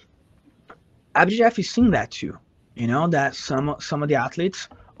 So IBJJF is seeing that too. That some of the athletes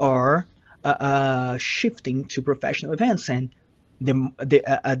are shifting to professional events, and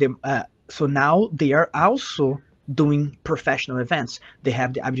so now they are also doing professional events. They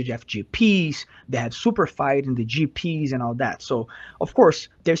have the IBJJF GPs, they have super fight and the GPs and all that. So of course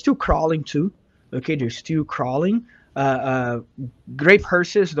they're still crawling too. Okay, they're still crawling. Great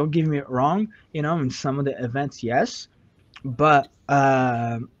purses, don't get me wrong. In some of the events, yes, but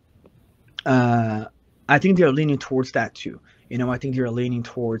uh, I think they're leaning towards that too. I think they're leaning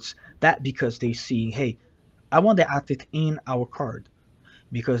towards that because they see, hey, I want the athlete in our card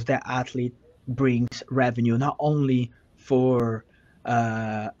because that athlete brings revenue not only for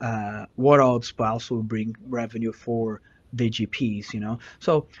worlds but also bring revenue for the GPs.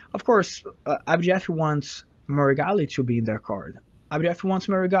 So of course, IBJF wants Morigali to be in their card. IBJF wants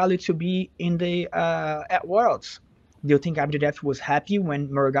Morigali to be in the at worlds. Do you think BJJ was happy when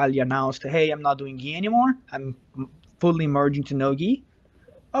Murgali announced, "Hey, I'm not doing gi anymore. I'm fully merging to no gi"?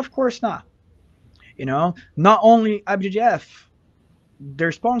 Of course not. You know, not only BJJ,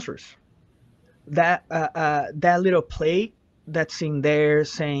 their sponsors. That little plate that's in there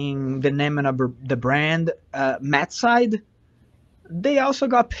saying the name of the brand, Matt Side, they also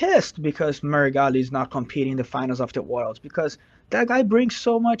got pissed because Murgali is not competing in the finals of the world because that guy brings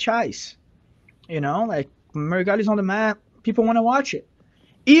so much ice. You know, like Murgali's on the mat, people want to watch it,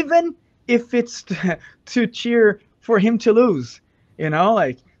 even if it's to cheer for him to lose. You know,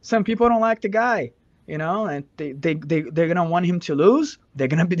 like some people don't like the guy. You know, and they're gonna want him to lose. They're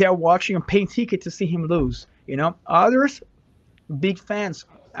gonna be there watching and paying ticket to see him lose. You know, others big fans.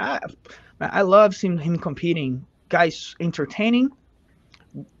 I love seeing him competing. Guys, entertaining,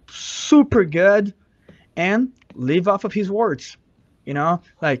 super good, and live off of his words. You know,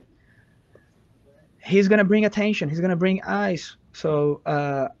 like he's gonna bring attention. He's gonna bring eyes. So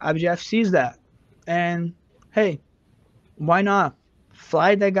IBJF sees that, and hey, why not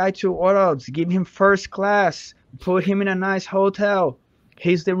fly that guy to Worlds? Give him first class. Put him in a nice hotel.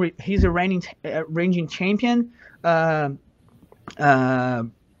 He's the reigning champion. Uh, uh,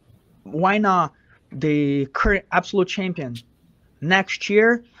 why not the current absolute champion? Next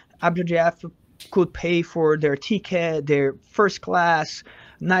year, IBJF could pay for their ticket, their first class,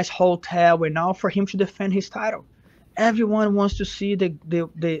 nice hotel, and all for him to defend his title. Everyone wants to see the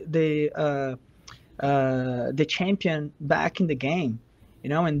champion back in the game, you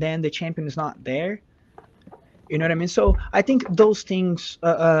know, and then the champion is not there. You know what I mean? So I think those things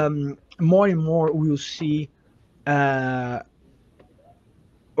more and more we'll see uh,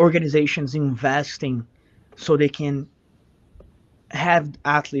 organizations investing so they can have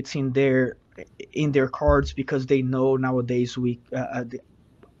athletes in their cards because they know nowadays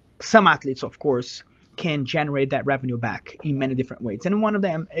some athletes, of course, can generate that revenue back in many different ways, and one of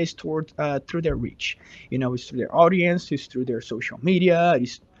them is through their reach. You know, it's through their audience, it's through their social media,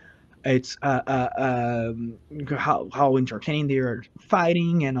 it's how entertaining they're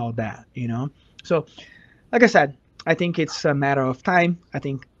fighting and all that. You know, so like I said, I think it's a matter of time. I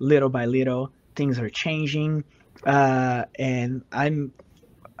think little by little things are changing, and I'm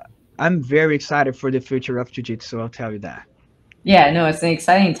very excited for the future of jiu-jitsu. I'll tell you that. Yeah, no, it's an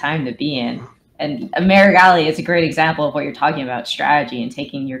exciting time to be in. And Amerigali is a great example of what you're talking about, strategy and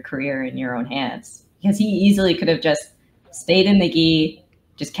taking your career in your own hands. Because he easily could have just stayed in the gi,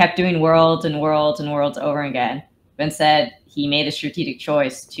 just kept doing worlds and worlds and worlds over again. But instead, he made a strategic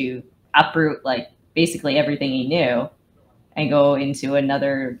choice to uproot like basically everything he knew and go into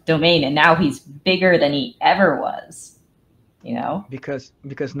another domain. And now he's bigger than he ever was, you know? Because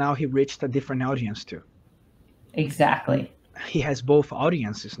now he reached a different audience too. Exactly. He has both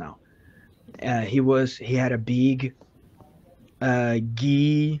audiences now. He had a big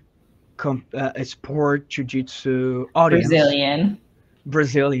gi sport jiu-jitsu audience,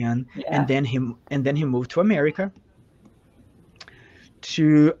 Brazilian, yeah. and then he moved to America,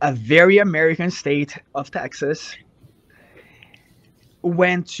 to a very American state of Texas.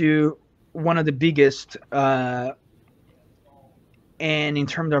 Went to one of the biggest and in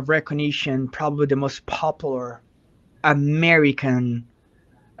terms of recognition, probably the most popular American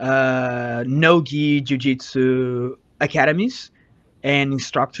no-gi jiu-jitsu academies and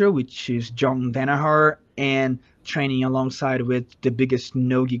instructor, which is John Danaher, and training alongside with the biggest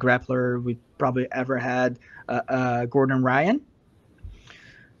no-gi grappler we probably ever had, Gordon Ryan.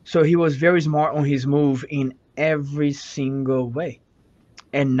 So he was very smart on his move in every single way.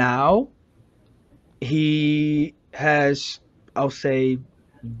 And now he has, I'll say,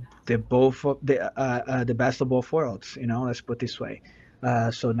 the best of both worlds. You know, let's put it this way.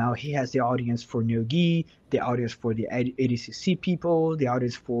 So now he has the audience for no-gi, the audience for the ADCC people, the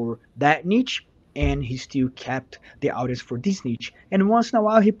audience for that niche, and he still kept the audience for this niche. And once in a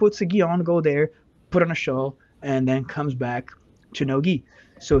while, he puts a gi on, go there, put on a show, and then comes back to no-gi.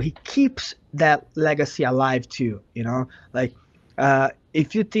 So he keeps that legacy alive too. You know, like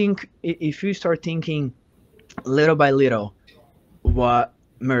if you start thinking little by little what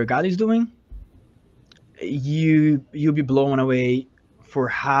Murgali is doing, you'll be blown away for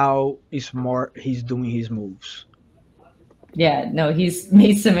how smart he's doing his moves. Yeah, no, he's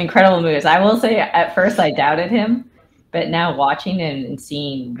made some incredible moves. I will say at first I doubted him, but now watching and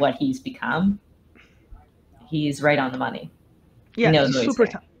seeing what he's become, he's right on the money. Yeah, he's super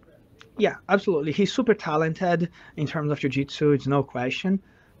yeah, absolutely. He's super talented in terms of jiu-jitsu, it's no question.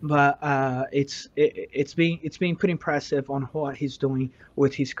 But it's been pretty impressive on what he's doing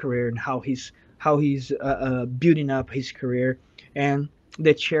with his career and how he's building up his career. And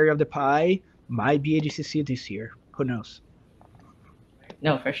the cherry of the pie might be ADCC this year. who knows?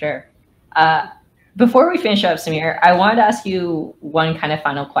 No, for sure. Uh, before we finish up, Samir, I wanted to ask you one kind of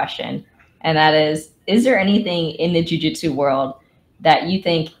final question, and that is there anything in the jiu-jitsu world that you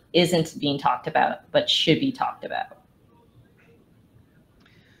think isn't being talked about but should be talked about?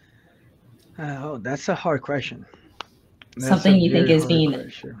 Oh, that's a hard question. That's a Something you think very is hard being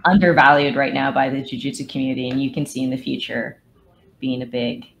question. undervalued right now by the jiu-jitsu community and you can see in the future being a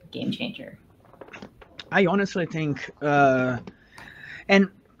big game changer? I honestly think, and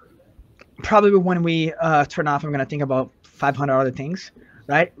probably when we turn off, I'm gonna think about 500 other things,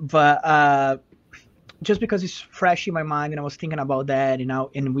 right? But just because it's fresh in my mind, and I was thinking about that,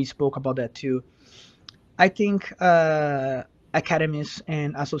 and we spoke about that too. I think academies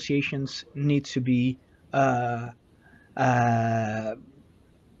and associations need to be uh, uh,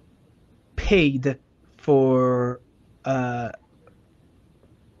 paid for uh,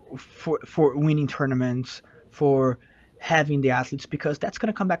 for winning tournaments, for having the athletes, because that's going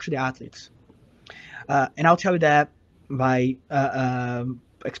to come back to the athletes. And I'll tell you that by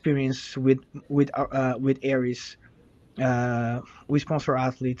experience with Aries. We sponsor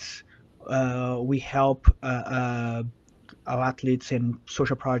athletes. We help our athletes in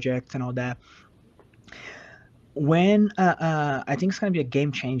social projects and all that. When I think it's going to be a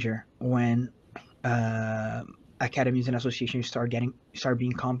game changer when uh, academies and associations start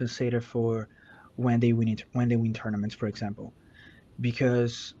being compensated for when they win tournaments, for example,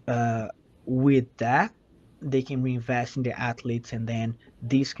 because with that they can reinvest in the athletes, and then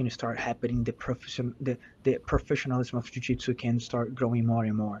this can start happening. The professionalism of jiu-jitsu can start growing more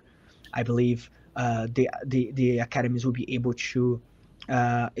and more. I believe the academies will be able to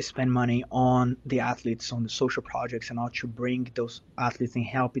spend money on the athletes, on the social projects, and all, to bring those athletes and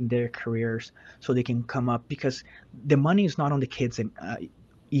help in their careers so they can come up, because the money is not on the kids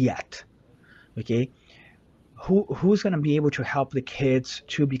yet. Okay, who's going to be able to help the kids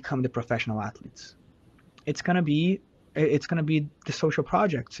to become the professional athletes? It's going to be the social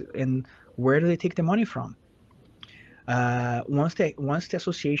projects. And where do they take the money from? Once the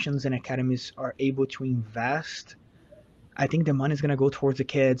associations and academies are able to invest, I think the money is going to go towards the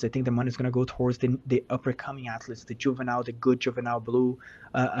kids. I think the money is going to go towards the upper coming athletes, the good juvenile blue,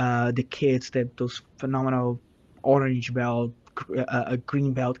 the kids, those phenomenal orange belt,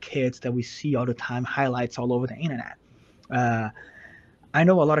 green belt kids that we see all the time, highlights all over the internet. Uh, I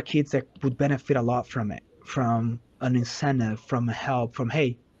know a lot of kids that would benefit a lot from it, from an incentive, from help, from,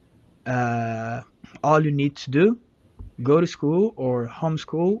 hey, uh, all you need to do, go to school or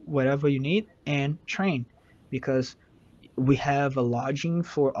homeschool, whatever you need, and train, because we have a lodging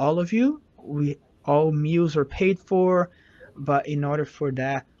for all of you. We All meals are paid for, but in order for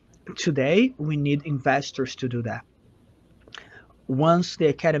that, today we need investors to do that. Once the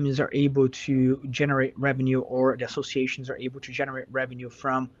academies are able to generate revenue, or the associations are able to generate revenue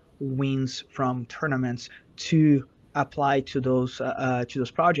from wins from tournaments to apply to those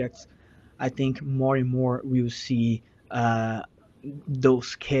projects, I think more and more we will see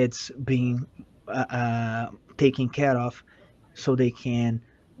those kids being taken care of, so they can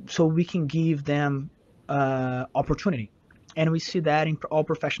so we can give them opportunity. And we see that in all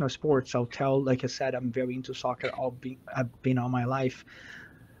professional sports. I'll tell, like I said, I'm very into soccer. I've been all my life.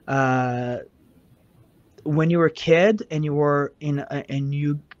 uh, when you were a kid and and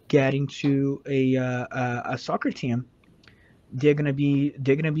you get into a soccer team, they're gonna be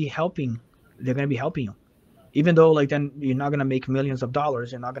helping you, even though, like, then you're not gonna make millions of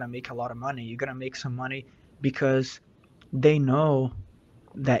dollars, you're not gonna make a lot of money, you're gonna make some money, because they know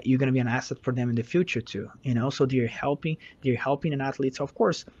that you're gonna be an asset for them in the future too. So they're helping an athlete. So of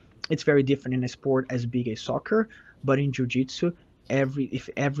course, it's very different in a sport as big as soccer, but in jiu-jitsu, if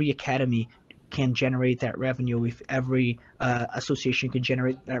every academy can generate that revenue, if every association can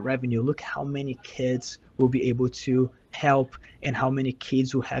generate that revenue, look how many kids will be able to help, and how many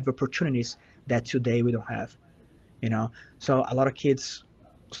kids will have opportunities that today we don't have. So a lot of kids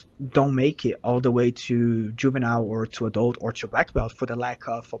don't make it all the way to juvenile or to adult or to black belt for the lack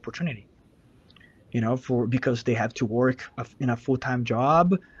of opportunity. For because they have to work in a full-time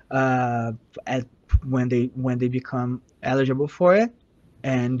job uh, at when they become eligible for it,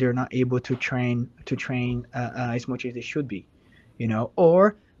 and they're not able to train as much as they should be.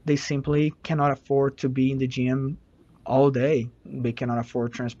 Or they simply cannot afford to be in the gym all day. They cannot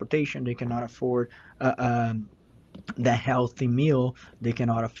afford transportation. They cannot afford uh, um, the healthy meal. They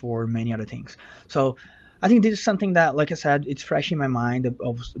cannot afford many other things. So I think this is something that, like I said, it's fresh in my mind.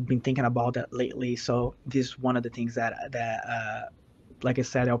 I've been thinking about that lately. So this is one of the things that like I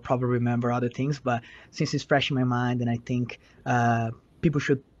said, I'll probably remember other things, but since it's fresh in my mind, and I think people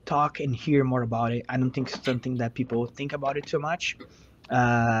should talk and hear more about it. I don't think it's something that people think about it too much.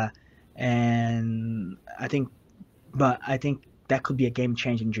 Uh, and I think that could be a game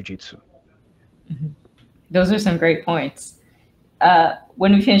changer in jiu-jitsu. Those are some great points.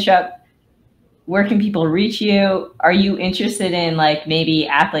 When we finish up, where can people reach you? Are you interested in like maybe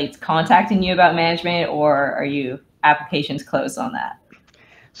athletes contacting you about management, or are you applications closed on that?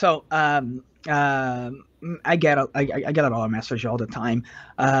 So I get I get a lot of messages all the time.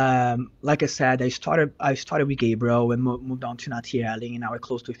 Like I said, I started with Gabriel and moved on to Nathiely, and now I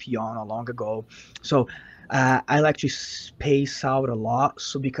closed with Ffion not long ago. So I like to space out a lot,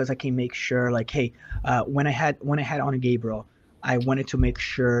 so because I can make sure, like, hey, when I had on Gabriel, I wanted to make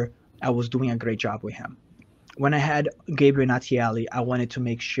sure I was doing a great job with him. When I had Gabriel and Nathiely, I wanted to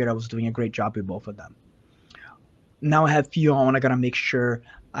make sure I was doing a great job with both of them. Now I have Ffion, I gotta make sure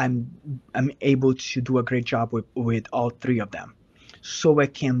I'm able to do a great job with all three of them, so I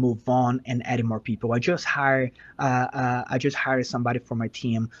can move on and add more people. I just hired somebody for my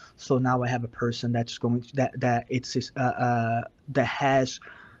team, so now I have a person that's going to, that has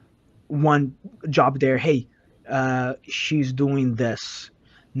one job there. Hey, she's doing this.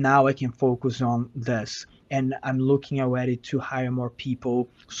 Now I can focus on this, and I'm looking already to hire more people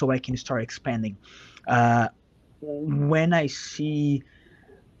so I can start expanding. Uh, when I see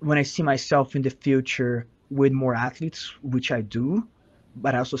when I see myself in the future with more athletes, which I do,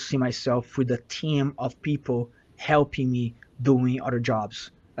 but I also see myself with a team of people helping me doing other jobs,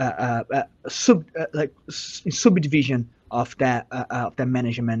 subdivision of that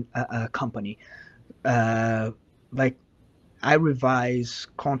management company. Uh, like I revise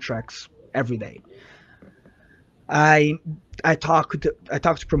contracts every day. I I talk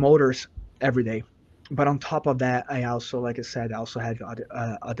to promoters every day, but on top of that, I also, like I said, I also have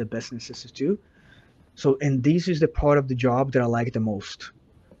other businesses too. So, and this is the part of the job that I like the most: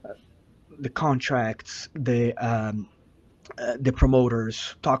 the contracts, the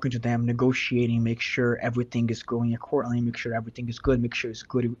promoters, talking to them, negotiating, make sure everything is going accordingly, make sure everything is good, make sure it's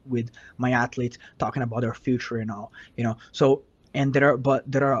good with my athletes, talking about their future and all, you know. So, and there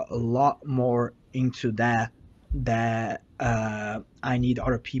are a lot more into that I need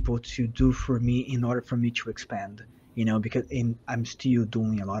other people to do for me in order for me to expand. You know, because I'm still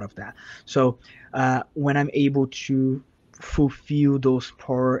doing a lot of that. So when I'm able to fulfill those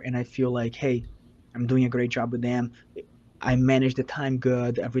part, and I feel like, hey, I'm doing a great job with them, I manage the time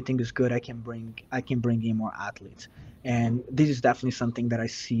good, everything is good. I can bring in more athletes, and this is definitely something that I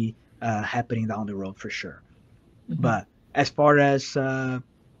see happening down the road for sure. Mm-hmm. But as far as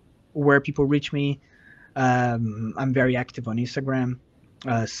where people reach me, I'm very active on Instagram,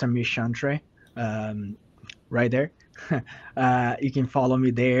 Samir Chantre, um, right there. You can follow me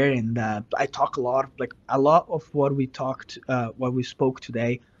there, and I talk a lot, like a lot of what we spoke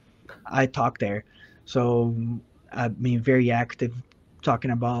today. I talk there, so I've been very active talking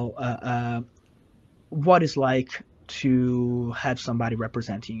about what it's like to have somebody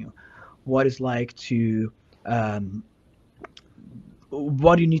representing you, what it's like to um,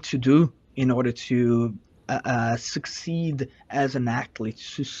 what you need to do in order to succeed as an athlete,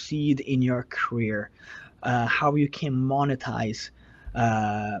 succeed in your career, how you can monetize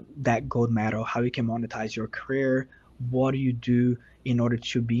that gold medal, how you can monetize your career, what do you do in order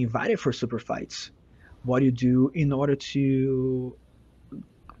to be invited for super fights, what do you do in order to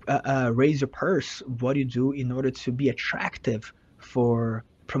raise your purse, what do you do in order to be attractive for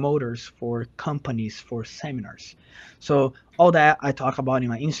promoters, for companies, for seminars. So all that I talk about in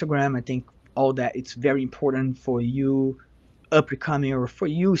my Instagram. I think all that it's very important for you up and coming, or for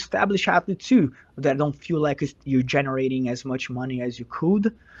you established athlete too, that don't feel like you're generating as much money as you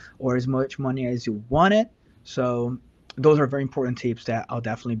could or as much money as you wanted. So those are very important tips that I'll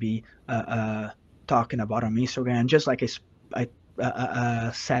definitely be talking about on Instagram. Just like I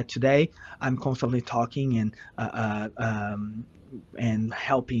said today, I'm constantly talking and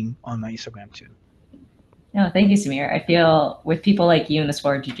helping on my Instagram too. No, thank you, Samir. I feel with people like you in the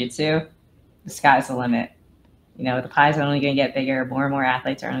sport of jiu-jitsu, the sky's the limit. You know, the pie's are only going to get bigger. More and more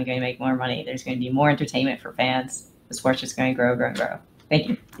athletes are only going to make more money. There's going to be more entertainment for fans. The sport's just going to grow, grow, and grow. Thank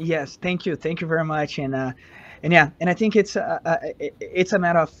you. Yes, thank you very much, and yeah, and I think it's a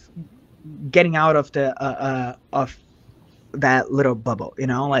matter of getting out of that little bubble. You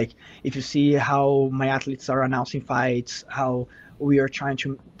know, like if you see how my athletes are announcing fights, how we are trying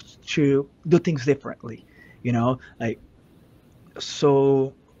to do things differently. You know, like,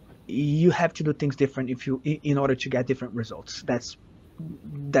 so you have to do things different if you in order to get different results. That's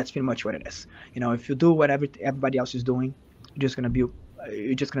pretty much what it is. You know, if you do whatever everybody else is doing, you're just gonna be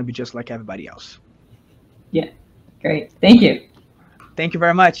just like everybody else. Yeah, great. Thank you. Thank you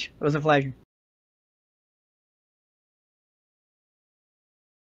very much. It was a pleasure.